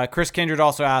then Chris Kindred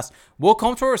also asked, will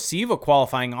Comtois receive a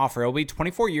qualifying offer? He'll be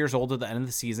 24 years old at the end of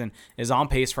the season, is on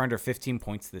pace for under 15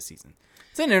 points this season.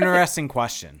 It's an interesting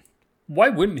question. Why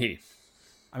wouldn't he?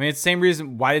 I mean, it's the same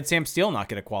reason. Why did Sam Steele not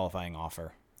get a qualifying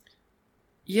offer?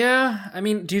 Yeah, I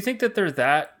mean, do you think that they're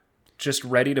that just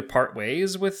ready to part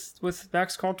ways with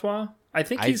Max Comtois? I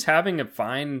think he's having a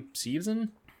fine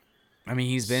season. I mean,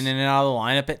 he's been in and out of the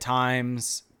lineup at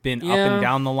times, been up and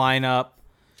down the lineup.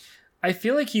 I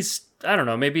feel like I don't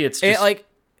know, maybe it's just...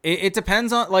 It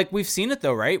depends on, like, we've seen it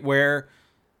though, right? Where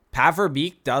Pat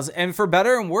Verbeek does, and for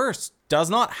better and worse, does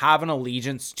not have an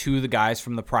allegiance to the guys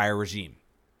from the prior regime.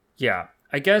 Yeah,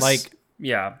 I guess,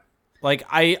 yeah. Like,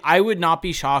 I would not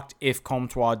be shocked if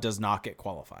Comtois does not get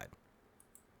qualified.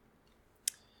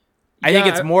 I think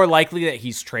it's more likely that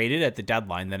he's traded at the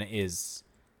deadline than it is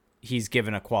he's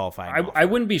given a qualifying offer. I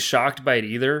wouldn't be shocked by it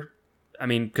either. I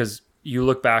mean, because you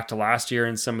look back to last year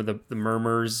and some of the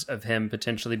murmurs of him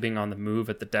potentially being on the move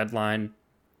at the deadline,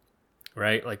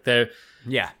 right? Like,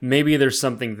 maybe there's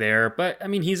something there. But, I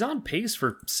mean, he's on pace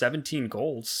for 17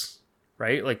 goals,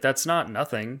 right? Like, that's not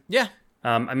nothing. Yeah.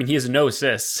 I mean, he has no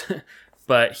assists,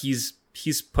 but he's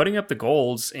putting up the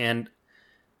goals, and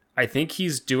I think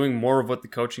he's doing more of what the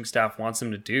coaching staff wants him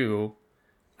to do.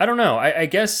 I don't know. I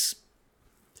guess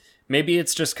maybe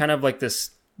it's just kind of like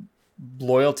this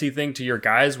loyalty thing to your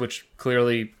guys, which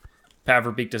clearly Pat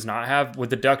Verbeek does not have.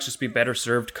 Would the Ducks just be better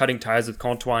served cutting ties with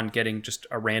Comtois and getting just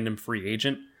a random free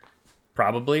agent?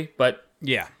 Probably, but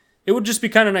yeah, it would just be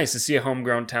kind of nice to see a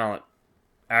homegrown talent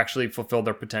actually fulfill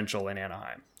their potential in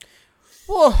Anaheim.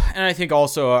 Well, and I think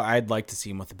also I'd like to see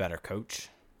him with a better coach.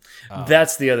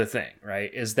 That's the other thing,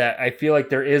 right? Is that I feel like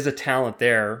there is a talent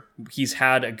there. He's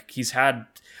had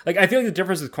like, I feel like the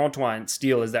difference with Comtois and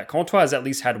Steele is that Comtois has at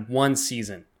least had one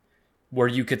season where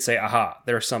you could say, aha,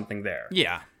 there's something there.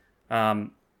 Yeah.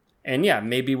 And yeah,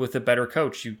 maybe with a better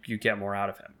coach, you get more out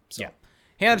of him. So. Yeah.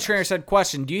 Hannah Trainer said,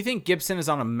 question, do you think Gibson is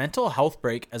on a mental health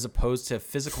break as opposed to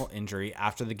physical injury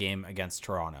after the game against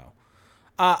Toronto?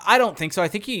 I don't think so. I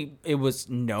think it was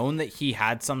known that he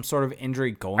had some sort of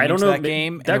injury going into that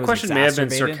game. That question may have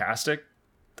been sarcastic.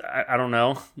 I don't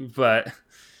know. But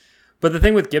the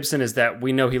thing with Gibson is that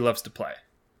we know he loves to play.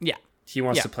 Yeah. He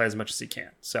wants to play as much as he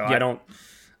can. So yeah.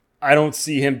 I don't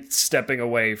see him stepping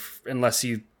away unless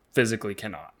he physically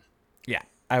cannot. Yeah,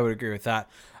 I would agree with that.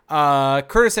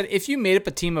 Curtis said, if you made up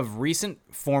a team of recent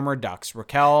former Ducks,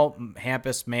 Raquel,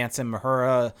 Hampus, Manson,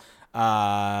 Mahura,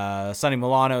 Sonny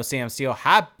Milano, Sam Steele,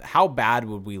 how bad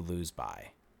would we lose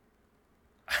by?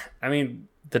 I mean,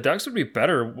 the Ducks would be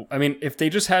better. I mean, if they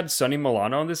just had Sonny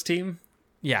Milano on this team,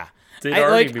 yeah, they'd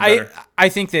already be better. I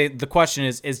think the question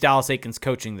is Dallas Eakins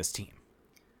coaching this team?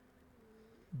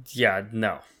 Yeah,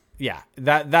 no. Yeah,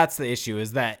 that's the issue,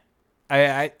 is that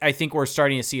I think we're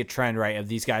starting to see a trend, right, of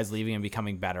these guys leaving and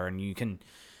becoming better, and you can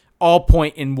all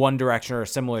point in one direction or a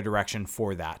similar direction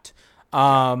for that.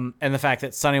 And the fact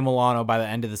that Sonny Milano by the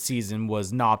end of the season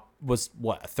was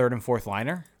what, a third and fourth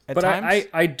liner at times?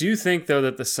 I do think, though,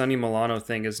 that the Sonny Milano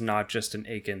thing is not just an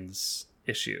Eakins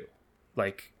issue.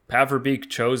 Like, Pat Verbeek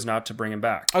chose not to bring him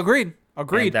back. Agreed. And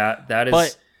that is...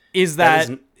 But is that...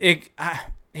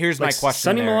 here's my question.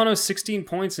 Sonny Milano's 16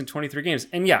 points in 23 games.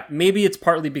 And yeah, maybe it's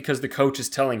partly because the coach is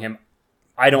telling him,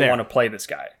 I don't want to play this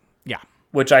guy. Yeah.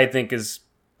 which I think is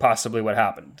possibly what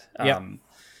happened. Yeah.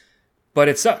 But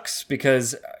it sucks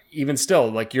because even still,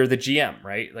 like, you're the GM,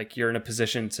 right? Like, you're in a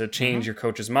position to change your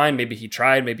coach's mind. Maybe he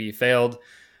tried, maybe he failed.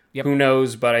 Yep. Who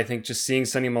knows? But I think just seeing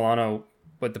Sonny Milano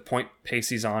with the point pace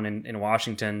he's on in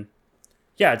Washington,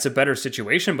 yeah, it's a better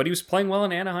situation, but he was playing well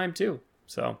in Anaheim too.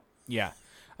 So, Yeah.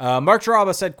 Mark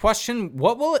Jaraba said, question,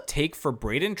 what will it take for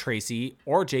Braden Tracy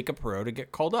or Jacob Perreault to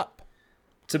get called up?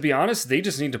 to be honest, they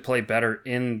just need to play better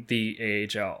in the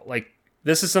AHL. Like,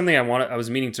 this is something I was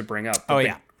meaning to bring up. Oh,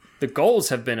 yeah. The goals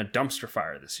have been a dumpster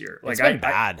fire this year. Like, It's been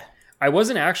bad. I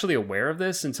wasn't actually aware of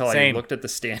this until Same. I looked at the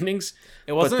standings.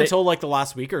 It wasn't until like the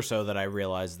last week or so that I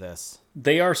realized this.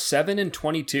 They are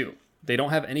 7-22. They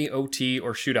don't have any OT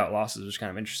or shootout losses, which is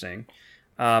kind of interesting.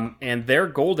 And their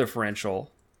goal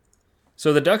differential.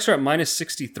 So the Ducks are at minus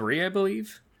 63, I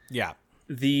believe. Yeah.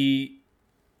 The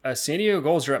San Diego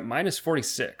Gulls are at minus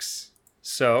 46.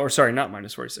 So, or sorry, not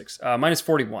minus 46, minus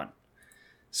 41.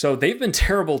 So they've been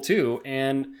terrible too.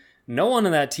 And no one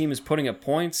on that team is putting up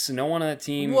points. No one on that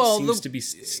team seems to be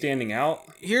standing out.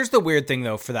 Here's the weird thing,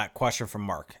 though, for that question from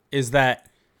Mark, is that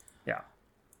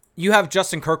you have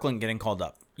Justin Kirkland getting called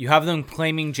up. You have them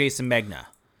claiming Jason Megna.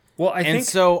 Well, I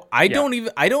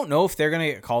don't know if they're going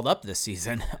to get called up this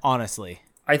season, honestly.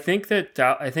 I think that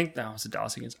was the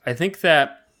Dallas against. I think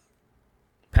that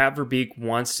Pat Verbeek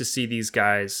wants to see these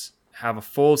guys have a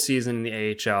full season in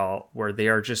the AHL where they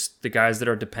are just the guys that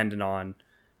are dependent on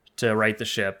to right the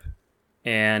ship,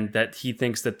 and that he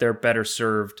thinks that they're better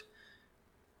served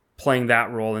playing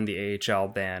that role in the AHL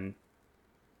than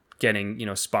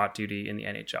getting, spot duty in the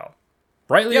NHL.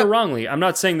 Rightly or wrongly, I'm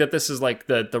not saying that this is like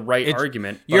the right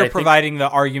argument. You're providing the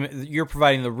argument. You're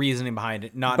providing the reasoning behind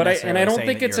it, not necessarily. I don't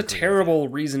think it's a terrible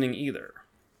reasoning either.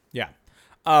 Yeah.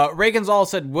 Ray Gonzalez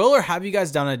said, "Will or have you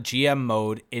guys done a GM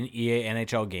mode in EA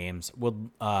NHL games?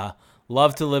 Would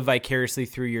love to live vicariously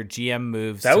through your GM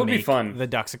moves. That would be fun. The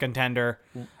Ducks a contender.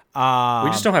 We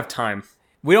just don't have time.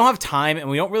 We don't have time, and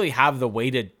we don't really have the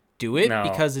way to do it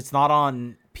because it's not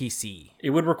on PC. It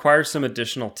would require some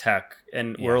additional tech,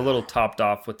 and we're a little topped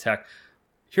off with tech.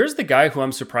 Here's the guy who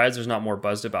I'm surprised there's not more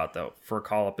buzzed about, though, for a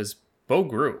call-up is Bo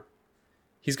Grew.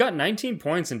 He's got 19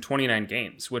 points in 29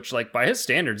 games, which, like, by his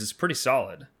standards, is pretty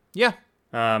solid. Yeah.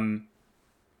 I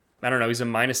don't know. He's a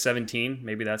minus 17.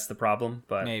 Maybe that's the problem,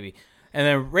 but maybe. And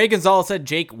then Ray Gonzalez said,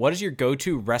 Jake, what is your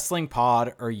go-to wrestling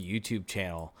pod or YouTube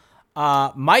channel?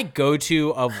 My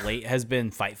go-to of late has been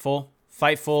Fightful.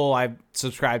 Fightful, I've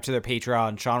subscribed to their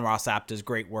Patreon. Sean Ross Sapp does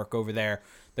great work over there.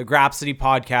 The Grapsity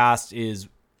podcast is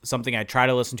something I try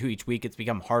to listen to each week. It's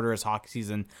become harder as hockey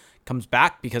season comes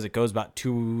back because it goes about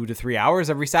 2 to 3 hours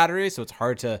every Saturday, so it's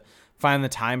hard to find the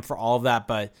time for all of that.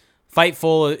 But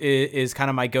Fightful is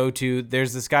kind of my go-to.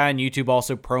 There's this guy on YouTube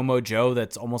also, Promo Joe,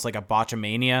 that's almost like a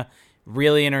Botchamania.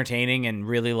 Really entertaining and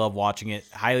really love watching it.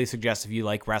 Highly suggest if you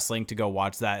like wrestling to go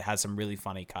watch that. It has some really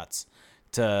funny cuts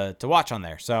to watch on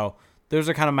there. So those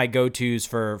are kind of my go-tos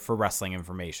for wrestling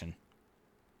information.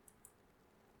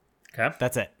 Okay.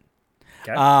 That's it.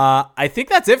 Okay. I think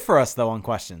that's it for us, though, on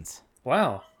questions.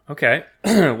 Wow. Okay.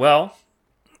 Well.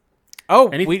 Oh,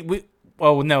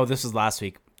 no, this was last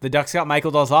week. The Ducks got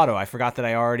Michael Del Zotto. I forgot that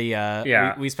I already.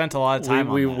 We spent a lot of time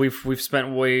on that. We've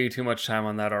spent way too much time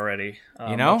on that already.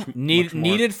 Much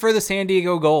needed for the San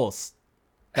Diego Gulls.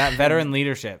 That veteran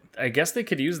leadership. I guess they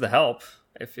could use the help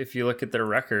if you look at their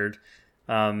record.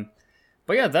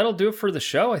 But yeah, that'll do it for the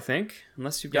show, I think.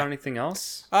 Unless you've got anything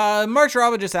else. Mark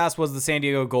Jaraba just asked, was the San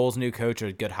Diego Gulls new coach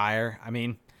a good hire? I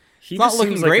mean, he's not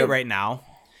looking great right now.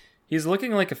 He's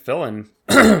looking like a fill-in.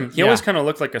 He always kind of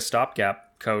looked like a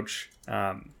stopgap coach.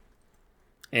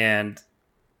 And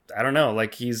I don't know,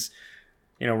 like he's,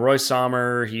 Roy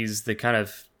Sommer, he's the kind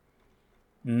of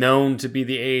known to be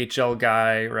the AHL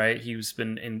guy, right? He's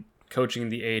been coaching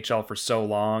the AHL for so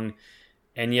long,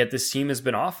 and yet this team has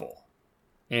been awful.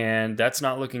 And that's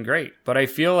not looking great. But I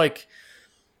feel like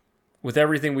with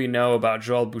everything we know about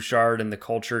Joel Bouchard and the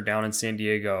culture down in San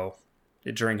Diego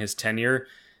during his tenure,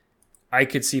 I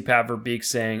could see Pat Verbeek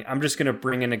saying, I'm just going to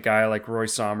bring in a guy like Roy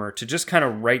Sommer to just kind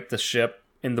of right the ship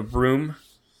in the room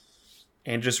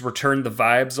and just return the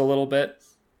vibes a little bit.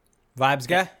 Vibes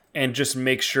guy? And just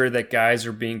make sure that guys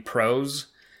are being pros.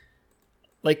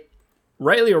 Like,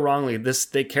 rightly or wrongly, this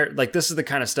is the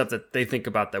kind of stuff that they think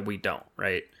about that we don't,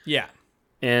 right? Yeah.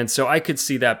 And so I could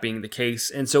see that being the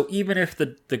case. And so even if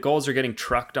the goals are getting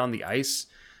trucked on the ice,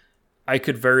 I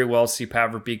could very well see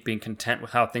Pat Verbeek being content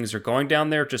with how things are going down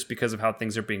there just because of how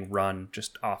things are being run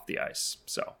just off the ice.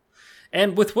 So,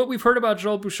 and with what we've heard about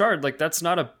Joel Bouchard, like that's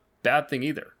not a bad thing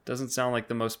either. Doesn't sound like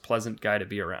the most pleasant guy to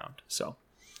be around. So,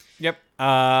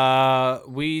 Yep.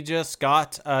 We just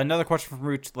got another question from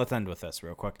Rooch. Let's end with this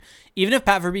real quick. Even if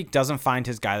Pat Verbeek doesn't find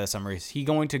his guy this summer, is he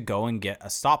going to go and get a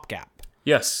stopgap?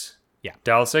 Yes. Yeah.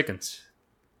 Dallas Eakins.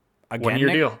 Again, 1 year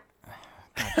Nick? deal.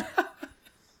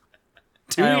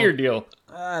 2-year deal.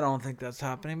 I don't think that's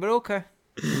happening, but okay.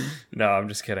 No, I'm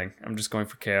just kidding. I'm just going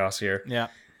for chaos here. Yeah.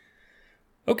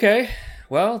 Okay.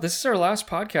 Well, this is our last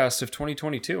podcast of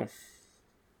 2022.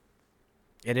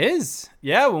 It is.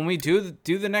 Yeah, when we do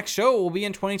the next show, we'll be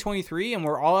in 2023, and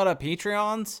we're all out of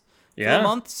Patreons for the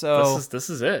month. So this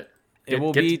is it.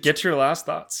 Get your last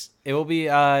thoughts. It will be.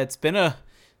 It's been a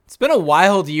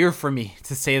wild year for me,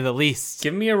 to say the least.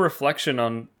 Give me a reflection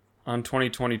on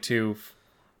 2022.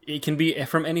 It can be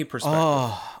from any perspective.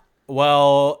 Oh,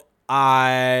 well,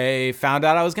 I found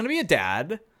out I was going to be a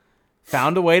dad,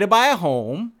 found a way to buy a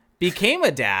home, became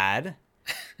a dad,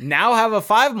 now have a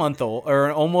 5-month-old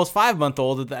or almost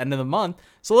 5-month-old at the end of the month.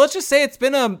 So let's just say it's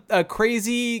been a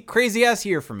crazy ass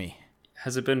year for me.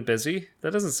 Has it been busy?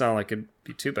 That doesn't sound like it'd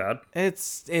be too bad. And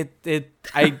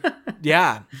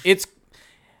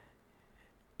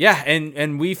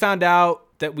we found out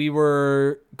that we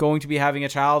were going to be having a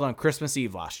child on Christmas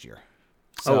Eve last year.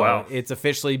 So wow. It's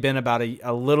officially been about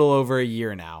a little over a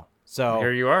year now. So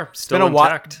here you are, still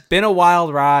intact. Been a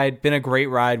wild ride, been a great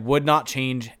ride. Would not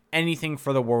change anything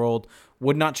for the world.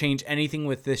 Would not change anything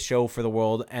with this show for the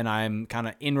world. And I'm kind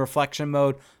of in reflection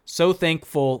mode. So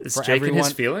thankful for Jake everyone. In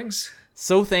his feelings?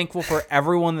 So thankful for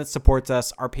everyone that supports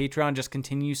us. Our Patreon just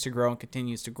continues to grow and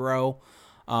continues to grow.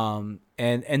 And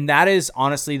that is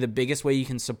honestly the biggest way you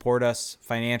can support us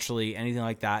financially, anything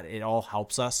like that. It all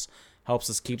helps us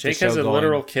keep Jake the show has a going.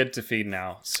 literal kid to feed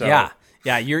now. So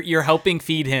yeah, you're helping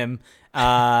feed him,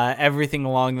 everything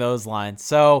along those lines.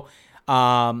 So,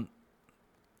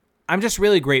 I'm just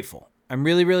really grateful. I'm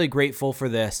really, really grateful for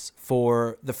this,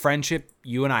 for the friendship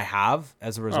you and I have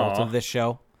as a result of this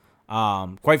show.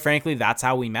 Quite frankly, that's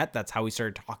how we met. That's how we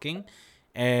started talking.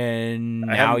 And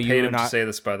I now haven't paid you him and I to say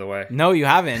this, by the way. No, you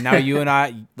haven't. Now you and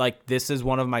I, this is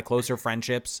one of my closer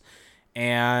friendships.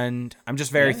 And I'm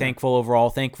just very thankful overall.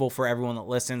 Thankful for everyone that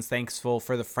listens. Thankful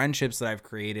for the friendships that I've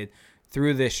created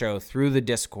through this show, through the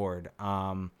Discord.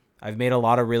 I've made a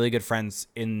lot of really good friends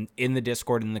in the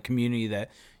Discord, in the community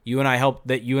that you and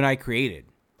I created.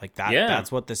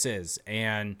 That's what this is.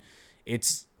 And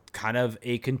it's kind of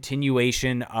a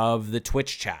continuation of the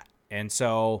Twitch chat. And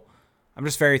so I'm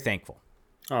just very thankful.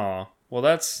 Oh, well,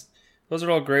 those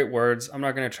are all great words. I'm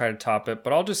not going to try to top it,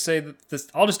 but I'll just say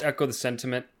that I'll just echo the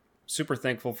sentiment. Super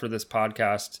thankful for this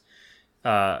podcast.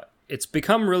 It's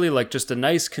become really just a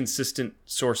nice, consistent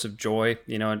source of joy,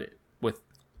 and with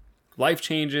life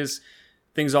changes,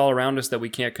 things all around us that we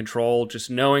can't control, just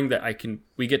knowing that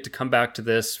we get to come back to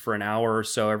this for an hour or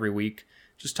so every week,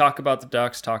 just talk about the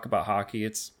Ducks, talk about hockey.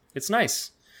 It's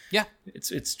nice. Yeah.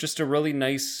 It's just a really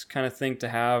nice kind of thing to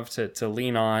have to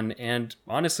lean on. And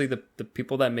honestly, the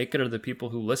people that make it are the people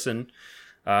who listen.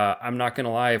 I'm not going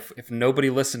to lie. If nobody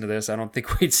listened to this, I don't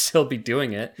think we'd still be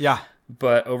doing it. Yeah.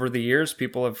 But over the years,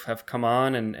 people have come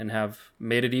on and have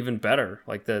made it even better.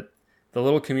 Like the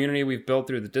little community we've built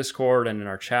through the Discord and in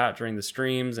our chat during the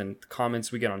streams and the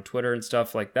comments we get on Twitter and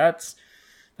stuff, that's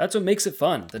what makes it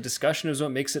fun. The discussion is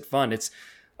what makes it fun. It's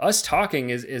us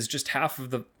talking is just half of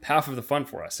the fun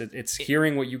for us. It's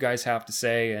hearing what you guys have to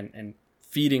say and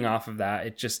feeding off of that.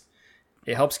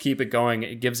 It helps keep it going.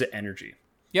 It gives it energy.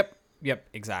 Yep,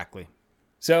 exactly.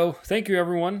 So thank you,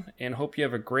 everyone, and hope you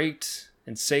have a great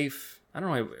and safe. I don't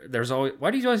know.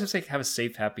 Why do you always have a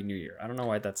safe, happy New Year? I don't know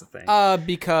why that's a thing.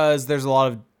 Because there's a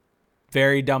lot of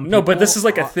very dumb people. No, but this is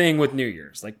a thing with New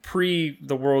Year's, pre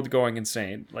the world going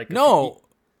insane.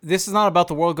 This is not about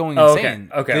the world going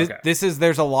insane. Okay.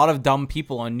 There's a lot of dumb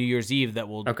people on New Year's Eve that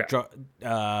will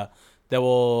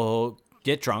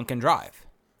get drunk and drive.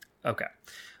 Okay.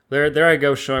 There I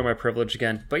go, showing my privilege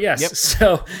again. But yes,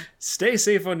 So stay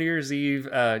safe on New Year's Eve.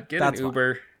 Get an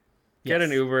Uber. Get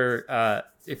an Uber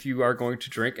if you are going to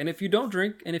drink. And if you don't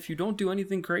drink, and if you don't do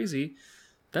anything crazy,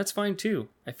 that's fine too.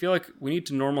 I feel like we need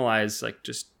to normalize,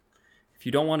 just if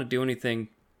you don't want to do anything,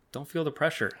 don't feel the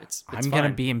pressure. It's I'm going to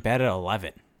be in bed at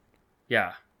 11.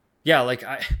 Yeah. Yeah,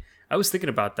 I was thinking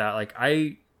about that.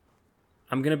 I'm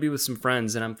going to be with some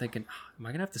friends, and I'm thinking, am I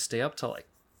going to have to stay up till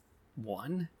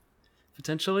 1?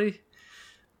 Potentially,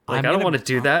 I don't want to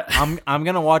do that. I'm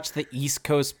gonna watch the East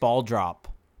Coast ball drop,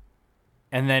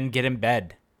 and then get in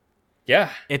bed. Yeah,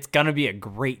 it's gonna be a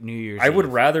great New Year's. I would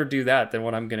rather do that than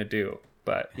what I'm gonna do,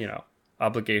 but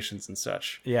obligations and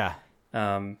such. Yeah.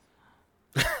 Well,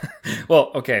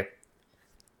 okay.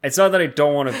 It's not that I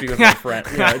don't want to be with my friend.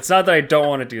 It's not that I don't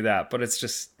want to do that, but it's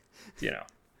just,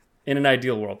 in an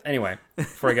ideal world. Anyway,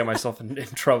 before I get myself in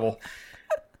trouble.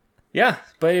 Yeah,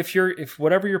 but if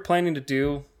whatever you're planning to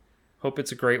do, hope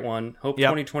it's a great one. Hope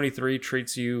 2023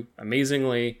 treats you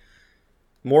amazingly.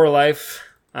 More life.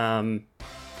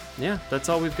 Yeah, that's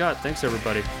all we've got. Thanks,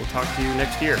 everybody. We'll talk to you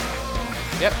next year.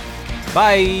 Yep.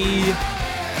 Bye.